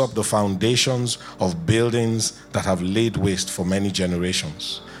raise up the foundations of buildings that have laid waste for many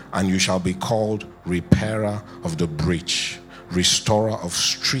generations. And you shall be called repairer of the breach, restorer of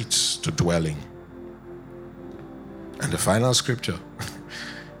streets to dwell in. And the final scripture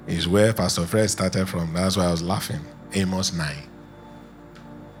is where Pastor Fred started from. That's why I was laughing. Amos 9.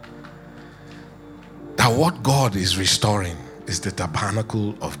 That what God is restoring is the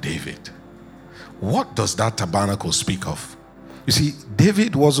tabernacle of David. What does that tabernacle speak of? You see,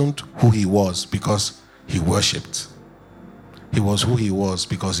 David wasn't who he was because he worshipped. He was who he was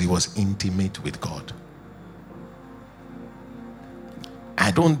because he was intimate with God. I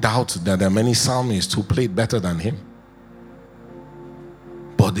don't doubt that there are many psalmists who played better than him.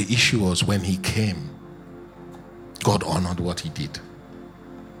 But the issue was when he came, God honored what he did.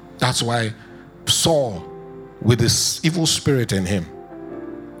 That's why Saul, with this evil spirit in him,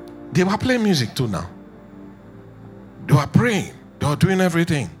 they were playing music too now. They were praying. They were doing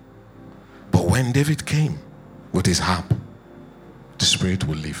everything. But when David came with his harp, the spirit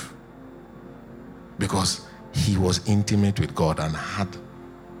would leave. Because he was intimate with God and had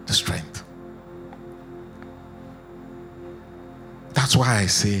the strength. That's why I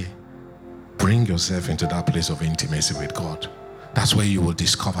say, bring yourself into that place of intimacy with God. That's where you will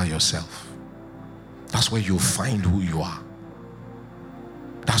discover yourself. That's where you'll find who you are.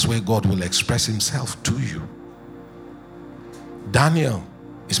 That's where God will express himself to you. Daniel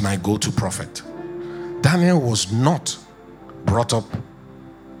is my go-to prophet. Daniel was not brought up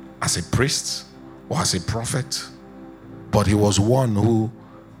as a priest or as a prophet, but he was one who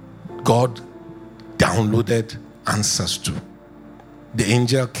God downloaded answers to. The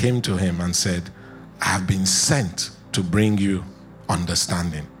angel came to him and said, I have been sent to bring you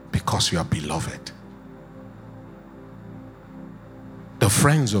understanding because you are beloved. The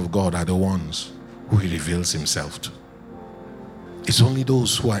friends of God are the ones who he reveals himself to. It's only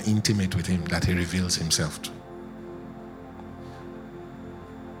those who are intimate with him that he reveals himself to.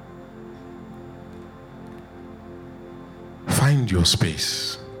 find your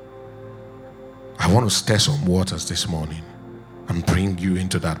space. I want to stir some waters this morning and bring you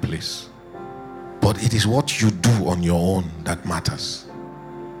into that place. But it is what you do on your own that matters.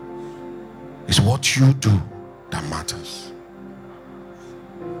 It's what you do that matters.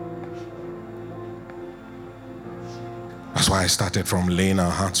 That's why I started from laying our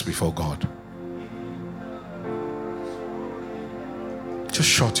hearts before God. Just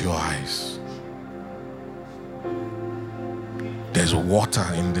shut your eyes. There's water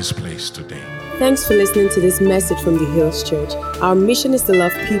in this place today. Thanks for listening to this message from the Hills Church. Our mission is to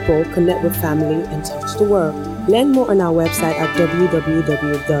love people, connect with family, and touch the world. Learn more on our website at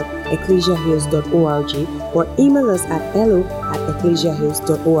www.ecclesiahills.org or email us at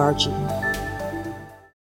hello@ecclesiahills.org.